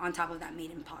it's on top of that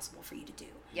made impossible for you to do.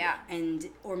 Yeah. And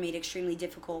or made extremely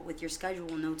difficult with your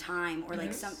schedule, no time, or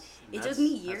like some. It That's- took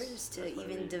me that's- years to that's what I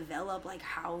even mean. develop like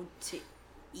how to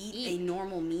eat a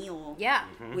normal meal. Yeah.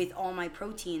 With all my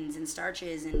proteins and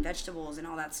starches and vegetables and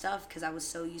all that stuff, because I was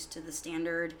so used to the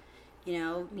standard, you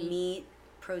know, meat,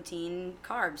 protein,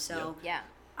 carbs. So Yeah.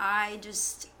 I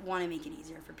just want to make it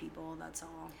easier for people. That's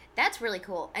all. That's really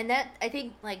cool. And that, I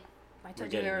think, like, I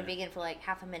told you we getting were it. vegan for like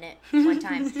half a minute one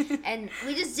time. And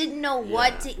we just didn't know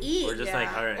what to eat. We're just Yeah.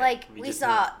 like, all right. Like, we just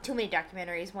saw too many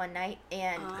documentaries one night,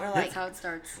 and we're like, that's how it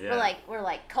starts. Yeah. we're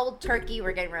like cold turkey.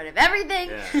 We're getting rid of everything.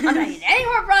 Yeah. I'm not eating any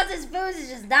more processed foods. It's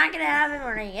just not gonna happen.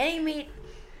 We're not eating any meat.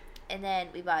 And then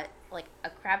we bought like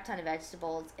a crap ton of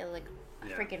vegetables. It was like a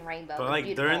Yeah. freaking rainbow. But It was like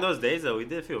beautiful. during those days though, we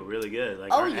did feel really good.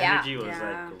 Like Oh, our yeah. energy was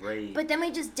Yeah. like great. But then we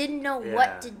just didn't know Yeah.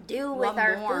 what to do with Want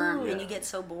our more, food. and you get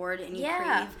so bored and you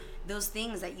Yeah. crave those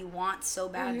things that you want so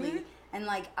badly. And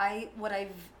like what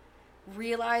I've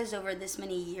realized over this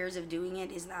many years of doing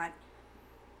it is that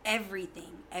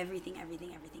everything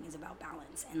is about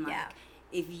balance. And like Yeah.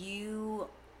 if you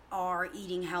are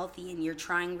eating healthy and you're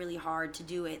trying really hard to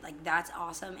do it, like that's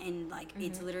awesome. And like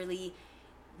it's literally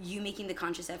you making the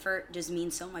conscious effort just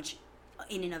means so much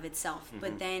in and of itself.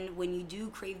 But then when you do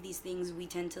crave these things, we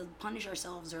tend to punish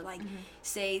ourselves or like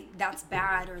say that's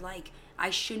bad or like I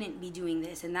shouldn't be doing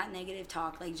this, and that negative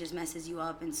talk like just messes you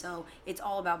up. And so it's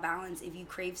all about balance. If you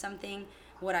crave something,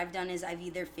 what I've done is I've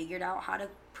either figured out how to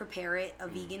prepare it a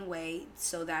vegan way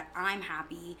so that I'm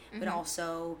happy, but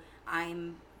also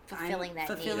I'm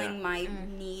Fulfilling my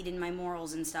need and my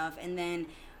morals and stuff. And then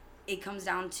it comes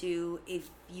down to, if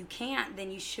you can't, then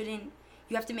you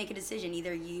have to make a decision.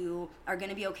 Either you are going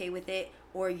to be okay with it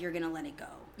or you're going to let it go.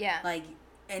 Yeah. Like,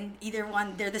 and either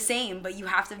one, they're the same, but you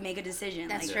have to make a decision.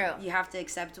 That's like, true. You have to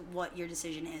accept what your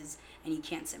decision is, and you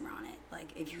can't simmer on it.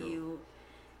 Like, if you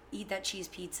eat that cheese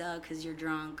pizza because you're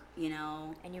drunk, you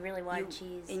know. And you really want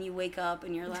cheese. And you wake up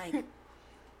and you're like,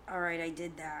 all right, I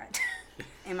did that.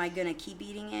 Am I going to keep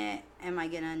eating it? Am I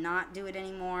going to not do it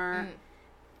anymore?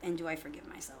 And do I forgive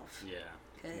myself? Yeah.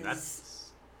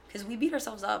 Because we beat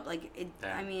ourselves up. Like,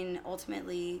 I mean,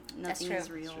 ultimately, nothing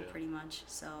is real, pretty much.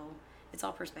 So it's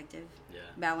all perspective. Yeah.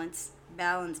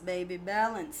 Balance, baby,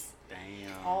 balance.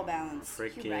 Damn. All balance.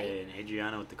 Freaking right.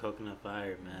 Adriana with the coconut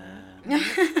fire, man.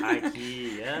 High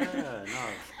key, yeah. No.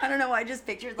 I don't know. I just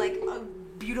pictured like a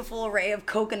beautiful array of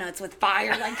coconuts with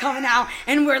fire like coming out,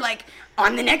 and we're like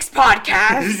on the next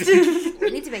podcast.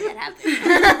 We need to make that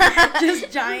happen.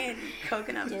 Just giant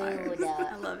coconut fires.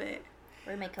 I love it.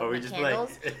 We're gonna make coconut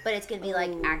candles, but it's gonna be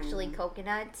like actually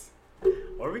coconuts.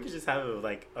 Or we could just have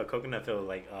like a coconut filled with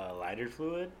like lighter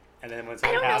fluid. And then when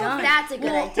I don't someone know if that's a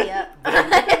good idea.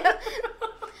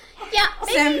 Yeah,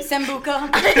 maybe. Sambuca.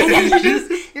 And then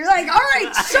you're like, all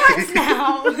right, shots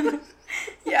now.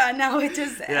 Yeah, now it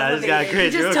just I just got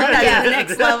cringe. We just took that to the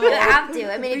next level. You have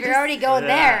to. I mean, if you're already going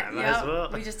there. Might as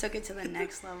well. We just took it to the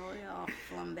next level, y'all.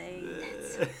 Flambe.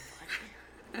 That's so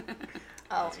funny.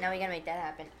 Oh, now we gotta make that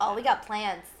happen. Oh, we got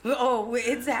plans. Oh,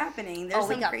 it's happening. There's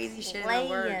some crazy shit in the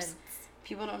works. Plans.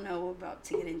 People don't know about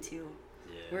to get into.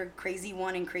 We're crazy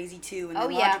 1 and crazy 2, and Oh,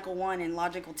 then yeah. logical 1 and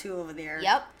logical 2 over there.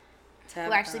 Yep. To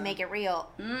We'll actually make it real.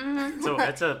 Mm-hmm. So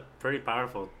it's a pretty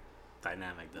powerful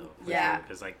dynamic, though. Yeah.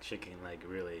 Because like shit can like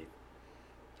really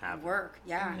happen. Work,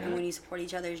 yeah. And when you support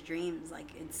each other's dreams, like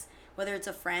it's whether it's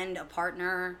a friend, a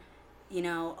partner, you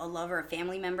know, a lover, a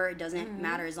family member, it doesn't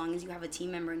matter as long as you have a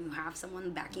team member and you have someone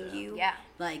backing you. Yeah.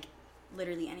 Like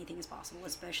literally anything is possible,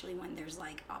 especially when there's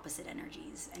like opposite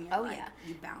energies and you're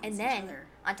you balance And each then other.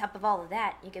 on top of all of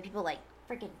that, you get people like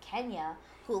freaking Kenya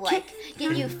who like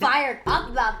get you fired up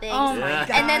about things. Oh my God.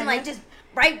 And then like just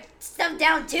write stuff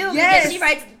down too. Yes. Because she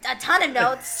writes a ton of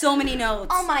notes. So many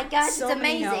notes. Oh my gosh, so it's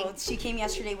many amazing. notes. She came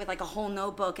yesterday with like a whole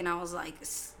notebook, and I was like,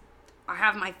 I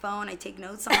have my phone, I take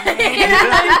notes on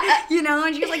it. You know,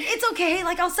 and she was like, it's okay,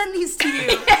 like I'll send these to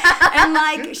you. And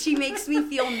like she makes me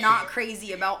feel not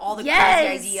crazy about all the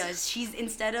crazy ideas. She's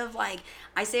instead of like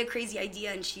I say a crazy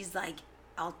idea and she's like,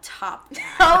 I'll top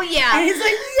that. Oh yeah. And it's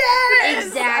like, yes!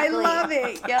 Exactly. I love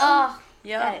it. Yep. Oh,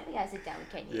 Yep. we gotta sit down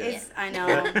with Kenya. It's, I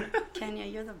know. Kenya,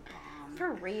 you're the bomb.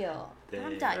 For real.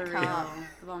 Dang. Bomb.com.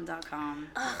 Bomb.com.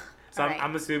 So Alright.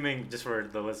 I'm assuming, just for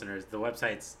the listeners, the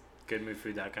website's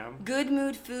goodmoodfood.com. Good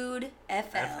Mood Food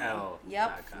FL. FL.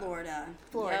 Yep, .com. Florida.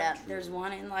 Florida. Yep. There's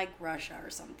one in like Russia or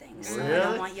something. So I Really?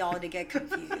 don't want y'all to get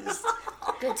confused.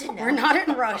 Good to know. We're not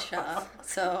in Russia,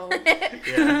 so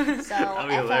Yeah. So That'll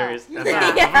be FL. hilarious. FL. yeah. Don't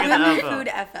forget Good Mood the FL. Food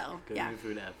FL. Good Yeah. Mood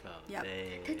Food FL. Yep.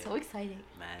 Dang. That's so exciting.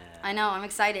 Man. I know. I'm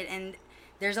excited, and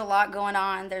there's a lot going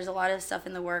on. There's a lot of stuff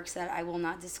in the works that I will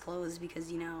not disclose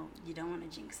because you know you don't want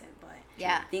to jinx it. But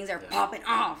Yeah. things are popping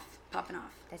off.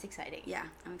 That's exciting. Yeah,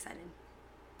 I'm excited.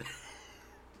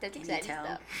 That's Can you exciting tell?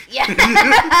 stuff. Yeah.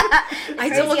 I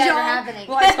Crazy told guys y'all. are happening.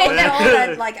 Well, I told y'all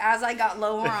that like as I got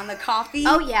lower on the coffee.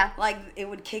 Oh, yeah. Like it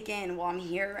would kick in while I'm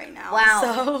here right now. Wow.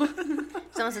 So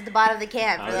Someone's at the bottom of the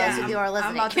can for Oh, those yeah. of you who are I'm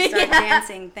listening. about to start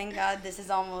dancing. Thank God this is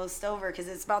almost over because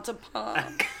it's about to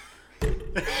pump. All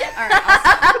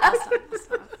right, I'll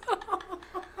stop.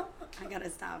 I gotta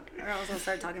stop, or else I'll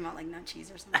start talking about like nut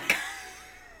cheese or something.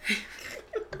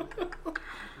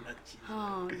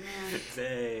 Oh man.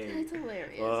 Dang. That's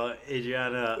hilarious. Well,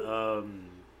 Adriana,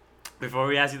 before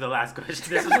we ask you the last question,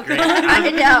 this was great. I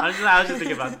know. I was just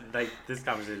thinking about like this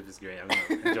conversation was great. I'm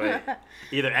gonna enjoy it.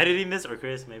 Either editing this or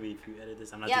Chris. Maybe if you edit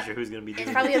this, I'm not Yep. too sure who's gonna be doing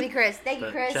It's probably it. gonna be Chris. Thank you,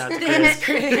 But Chris. shout out to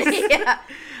Chris.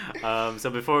 Yeah. So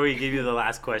before we give you the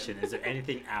last question, is there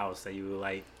anything else that you would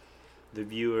like the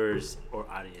viewers or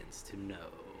audience to know?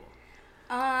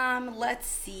 Let's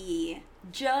see.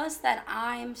 Just that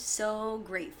I'm so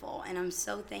grateful and I'm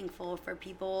so thankful for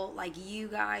people like you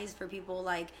guys, for people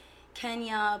like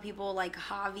Kenya, people like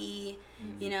Javi,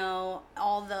 you know,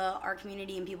 all the art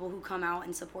community and people who come out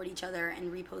and support each other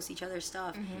and repost each other's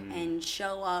stuff and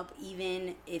show up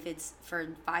even if it's for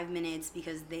 5 minutes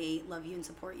because they love you and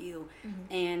support you.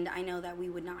 And I know that we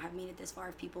would not have made it this far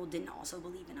if people didn't also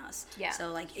believe in us. Yeah.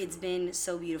 So like it's been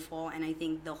so beautiful, and I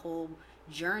think the whole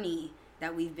journey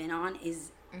that we've been on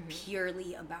is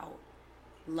purely about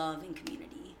love and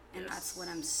community. And that's what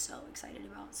I'm so excited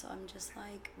about. So I'm just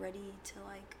like ready to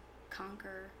like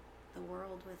conquer the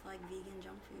world with like vegan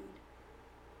junk food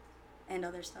and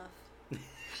other stuff.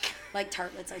 Like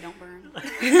tartlets I don't burn.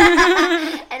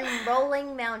 And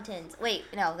rolling mountains. Wait,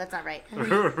 no, that's not right.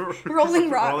 Rolling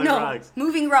rock. Rolling No. rocks.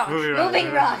 Moving rock.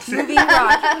 Moving rocks. Moving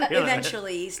rock.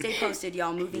 Eventually. Stay posted,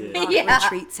 y'all. Moving rock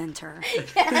retreat center.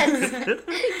 Yes.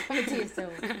 Coming to you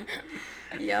soon.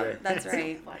 Yep, that's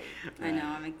right. I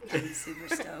know. I'm super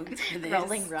stoked for this.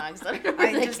 Rolling rocks. I don't know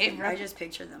where they came from. I just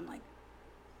picture them like,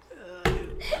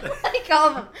 I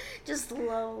call them just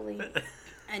slowly.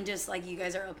 and just like you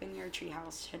guys are up in your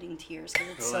treehouse shedding tears because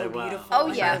it's Oh, so like, wow. beautiful. Oh,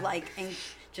 and yeah. you're, like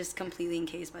just completely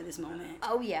encased by this moment.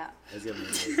 Oh, yeah. That's gonna be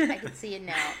amazing. I can see it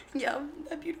now. Yeah,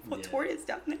 that beautiful Yeah. tortoise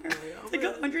down there. Oh, It's like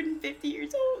 150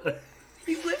 years old.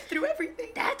 He's lived through everything.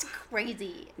 That's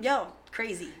crazy. Yo,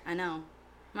 crazy. I know.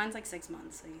 Mine's like 6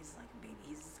 months, so he's like a baby.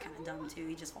 He's kind of dumb too.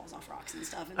 He just falls off rocks and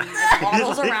stuff, and then he like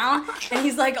waddles around, and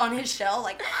he's like on his shell,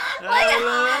 like,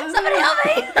 Somebody help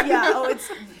me. yeah. Oh, it's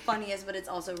funniest, but it's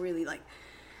also really like,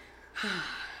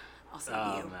 I'll save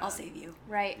Oh, you. man. I'll save you.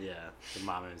 Right. Yeah, the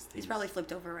mom and He's probably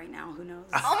flipped over right now. Who knows?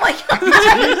 Oh, my God.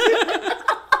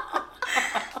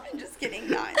 I'm just kidding.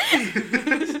 Not.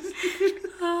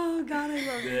 Oh God, I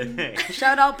love him. Dang.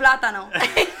 Shout out Plátano.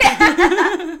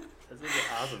 That's such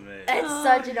an awesome name. It's Oh,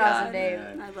 such an awesome God.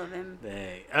 name. I love him.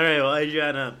 Dang. All right, well,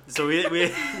 Adriana, so we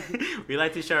we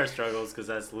like to share our struggles because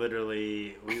that's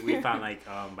literally we found like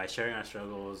by sharing our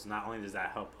struggles, not only does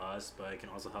that help us, but it can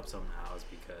also help someone else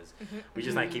because we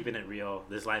just like keeping it real.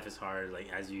 This life is hard, like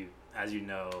as you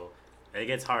know, it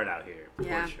gets hard out here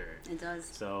Yeah, for sure. it does.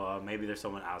 So maybe there's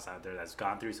someone else out there that's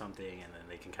gone through something, and then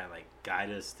they can kind of like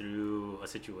guide us through a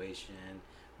situation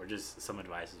or just some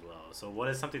advice as well. So what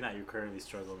is something that you're currently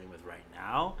struggling with right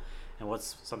now, and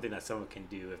what's something that someone can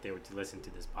do if they were to listen to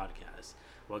this podcast?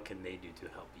 What can they do to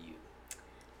help you?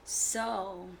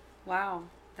 So, wow,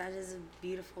 that is a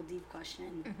beautiful, deep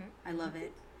question. I love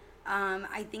it.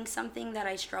 I think something that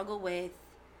I struggle with,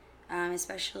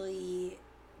 especially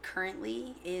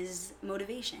currently, is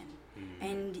motivation.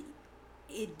 And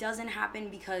it doesn't happen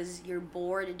because you're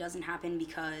bored. It doesn't happen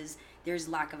because there's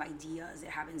lack of ideas. It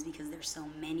happens because there's so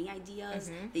many ideas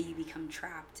that you become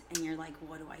trapped, and you're like,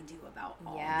 what do I do about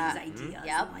all Yeah. these ideas?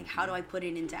 Yep. And like, how do I put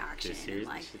it into action? Just And,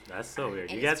 seriously, like, that's so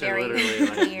weird. And You it's guys are very literally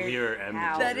like weird mirror how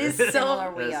images. That is so-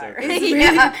 similar we That's so are. cool. it's really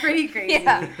Yeah. pretty crazy.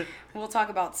 Yeah. We'll talk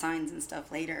about signs and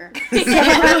stuff later.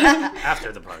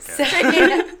 After the podcast.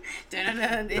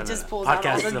 It just pulls Podcast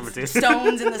out all number the 2.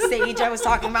 stones and the sage I was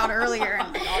talking about earlier.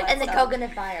 And, like, all that And the stuff.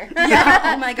 coconut fire.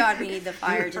 Yeah. Oh my God, we need the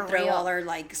fire to For throw real. all our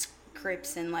like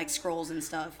scripts and like scrolls and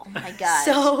stuff. Oh my God.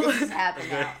 So- This is happening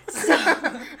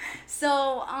now.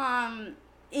 So,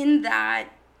 in that,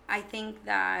 I think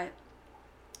that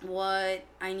what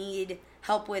I need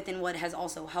help with and what has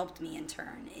also helped me in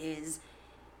turn is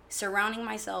surrounding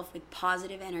myself with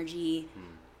positive energy,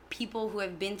 people who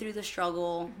have been through the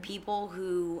struggle, people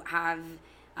who have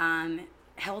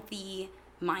healthy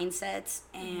mindsets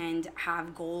and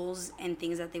have goals and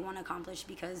things that they want to accomplish,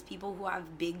 because people who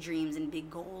have big dreams and big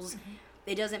goals,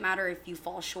 it doesn't matter if you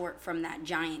fall short from that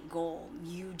giant goal.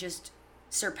 You just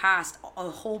surpassed a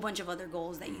whole bunch of other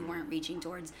goals that you weren't reaching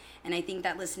towards. And I think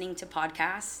that listening to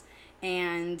podcasts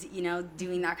and, you know,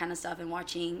 doing that kind of stuff and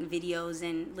watching videos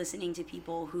and listening to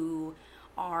people who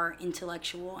are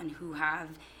intellectual and who have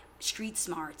street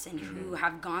smarts and who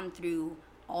have gone through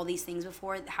all these things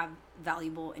before, have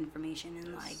valuable information,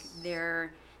 and like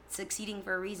they're succeeding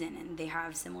for a reason and they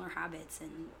have similar habits,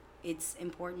 and it's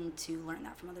important to learn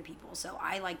that from other people. So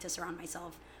I like to surround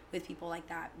myself with people like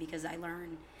that because I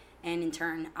learn, and in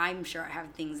turn I'm sure I have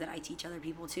things that I teach other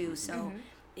people too. So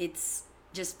it's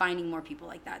just finding more people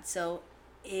like that. So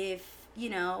if, you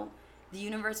know, the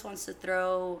universe wants to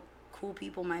throw cool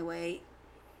people my way,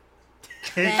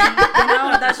 then, you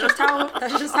know, that's just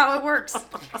how it works.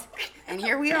 And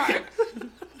here we are.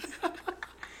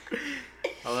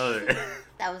 I love it.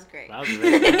 That was great. That was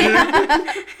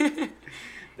amazing.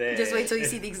 Dang. Just wait till you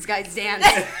see these guys dance.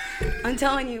 I'm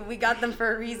telling you, we got them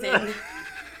for a reason.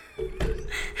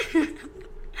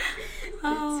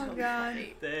 Oh, So God.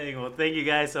 funny. Dang. Well, thank you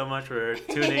guys so much for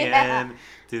tuning Yeah. in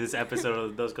to this episode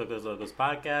of the Dos Cocos Locos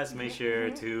podcast. Make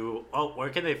sure to, where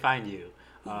can they find you?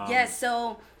 Yes,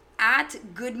 so at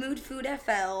Good Mood Food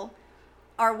FL.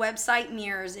 Our website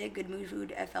mirrors it,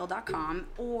 goodmoodfoodfl.com,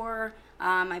 or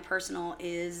my personal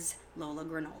is Lola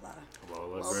Granola.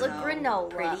 Lola Granola.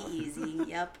 Pretty easy.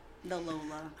 Yep, the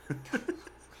Lola.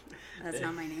 That's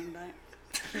not my name,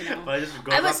 but you know.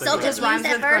 I was so confused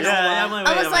at first. Yeah,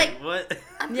 I was like, what?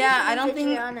 Yeah, I don't think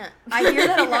Adriana. I hear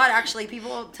that a lot. Actually,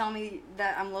 people tell me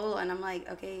that I'm Lola, and I'm like,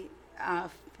 okay, I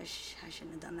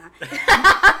shouldn't have done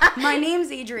that. My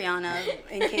name's Adriana,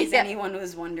 in case anyone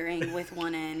was wondering, with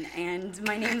one N, and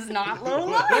my name's not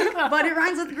Lola, but it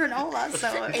rhymes with granola,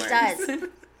 so it does.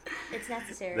 It's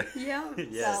necessary. Yeah.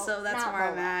 Yeah. So that's not where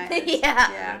I'm Lola. at.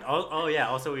 Yeah. And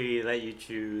also we let you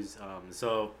choose.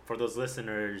 So for those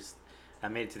listeners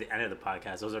that made it to the end of the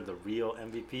podcast, those are the real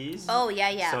MVPs. Oh,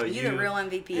 yeah. So You the real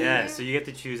MVP. Yeah, so you get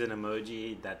to choose an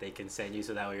emoji that they can send you,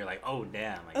 so that way you're like, oh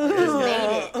damn, like Ooh. this guy,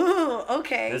 Made it. Ooh,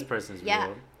 okay. this person's Yeah.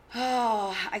 real.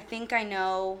 Oh, I think I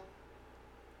know.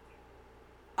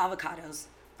 Avocados.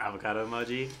 Avocado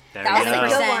emoji. There That we was a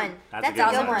go. good one. That's a good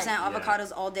That's a good one. 1,000% one.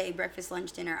 avocados all day, breakfast,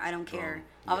 lunch, dinner. I don't care.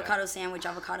 yeah. Avocado sandwich,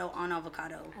 avocado on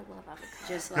avocado. I love avocado.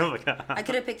 Just Oh my like God. I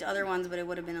could have picked other ones, but it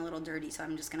would have been a little dirty, so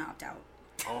I'm just gonna opt out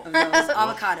Oh. of those.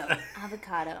 Avocado.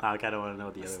 Avocado. I kind of want to know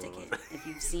what the I'll other stick one it was. if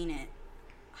you've seen it.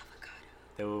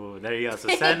 Avocado. Ooh, there you go. So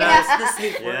send Yeah. us. The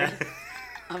safe Yeah. word.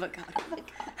 Avocado.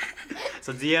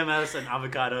 So DM us an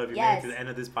avocado if you made Yes. it to the end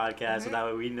of this podcast, so that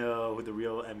way we know who the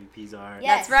real MVPs are.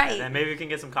 Yes. That's right. And then maybe we can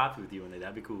get some coffee with you one day.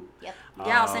 That'd be cool. Yep.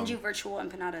 Yeah, I'll send you virtual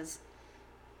empanadas.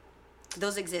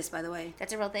 Those exist, by the way.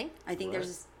 That's a real thing? I think What?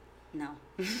 there's no.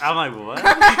 I'm like, what?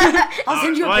 I'll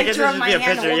send you well, a I guess picture it of should my be a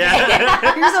hand. picture, holding yeah.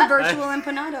 it. Here's a virtual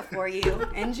empanada for you.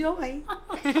 Enjoy.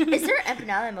 Is there an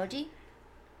empanada emoji?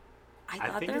 I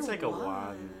thought think there it's like a was.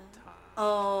 wonton.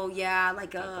 Oh yeah,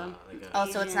 like Like a. a- Oh,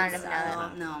 so it's not an Asian empanada.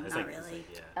 style. No, It's not like- it's really.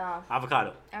 like, yeah. Oh.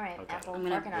 Avocado. All right, Okay. Apple. I'm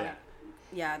gonna- Working on Yeah. it.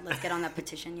 Yeah, let's get on that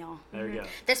petition, y'all. There we go.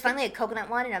 There's finally a coconut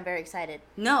one, and I'm very excited.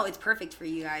 No, it's perfect for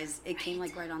you guys. It came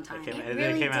like right on time. It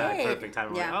really came out at did. the perfect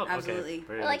time. We're Yeah, like, oh, absolutely. Okay.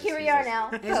 We're like, here we are now.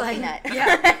 It's like, Coconut.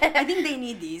 yeah, I think they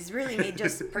need these. Really made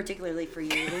just particularly for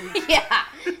you. Yeah,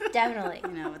 definitely.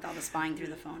 You know, with all the spying through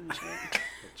the phone and shit.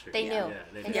 They knew.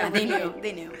 Yeah, Yeah, they knew.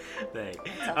 They knew. Thanks.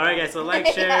 so All right, fun. guys. So like,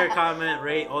 share, comment,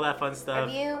 rate, all that fun stuff.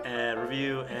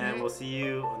 Review. And we'll see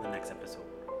you on the next episode.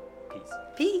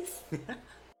 Peace. Peace.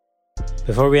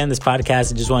 Before we end this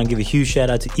podcast, I just want to give a huge shout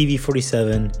out to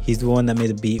EV47. He's the one that made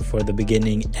the beat for the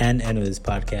beginning and end of this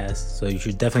podcast. So you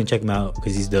should definitely check him out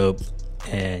because he's dope.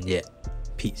 And yeah,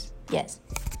 peace. Yes.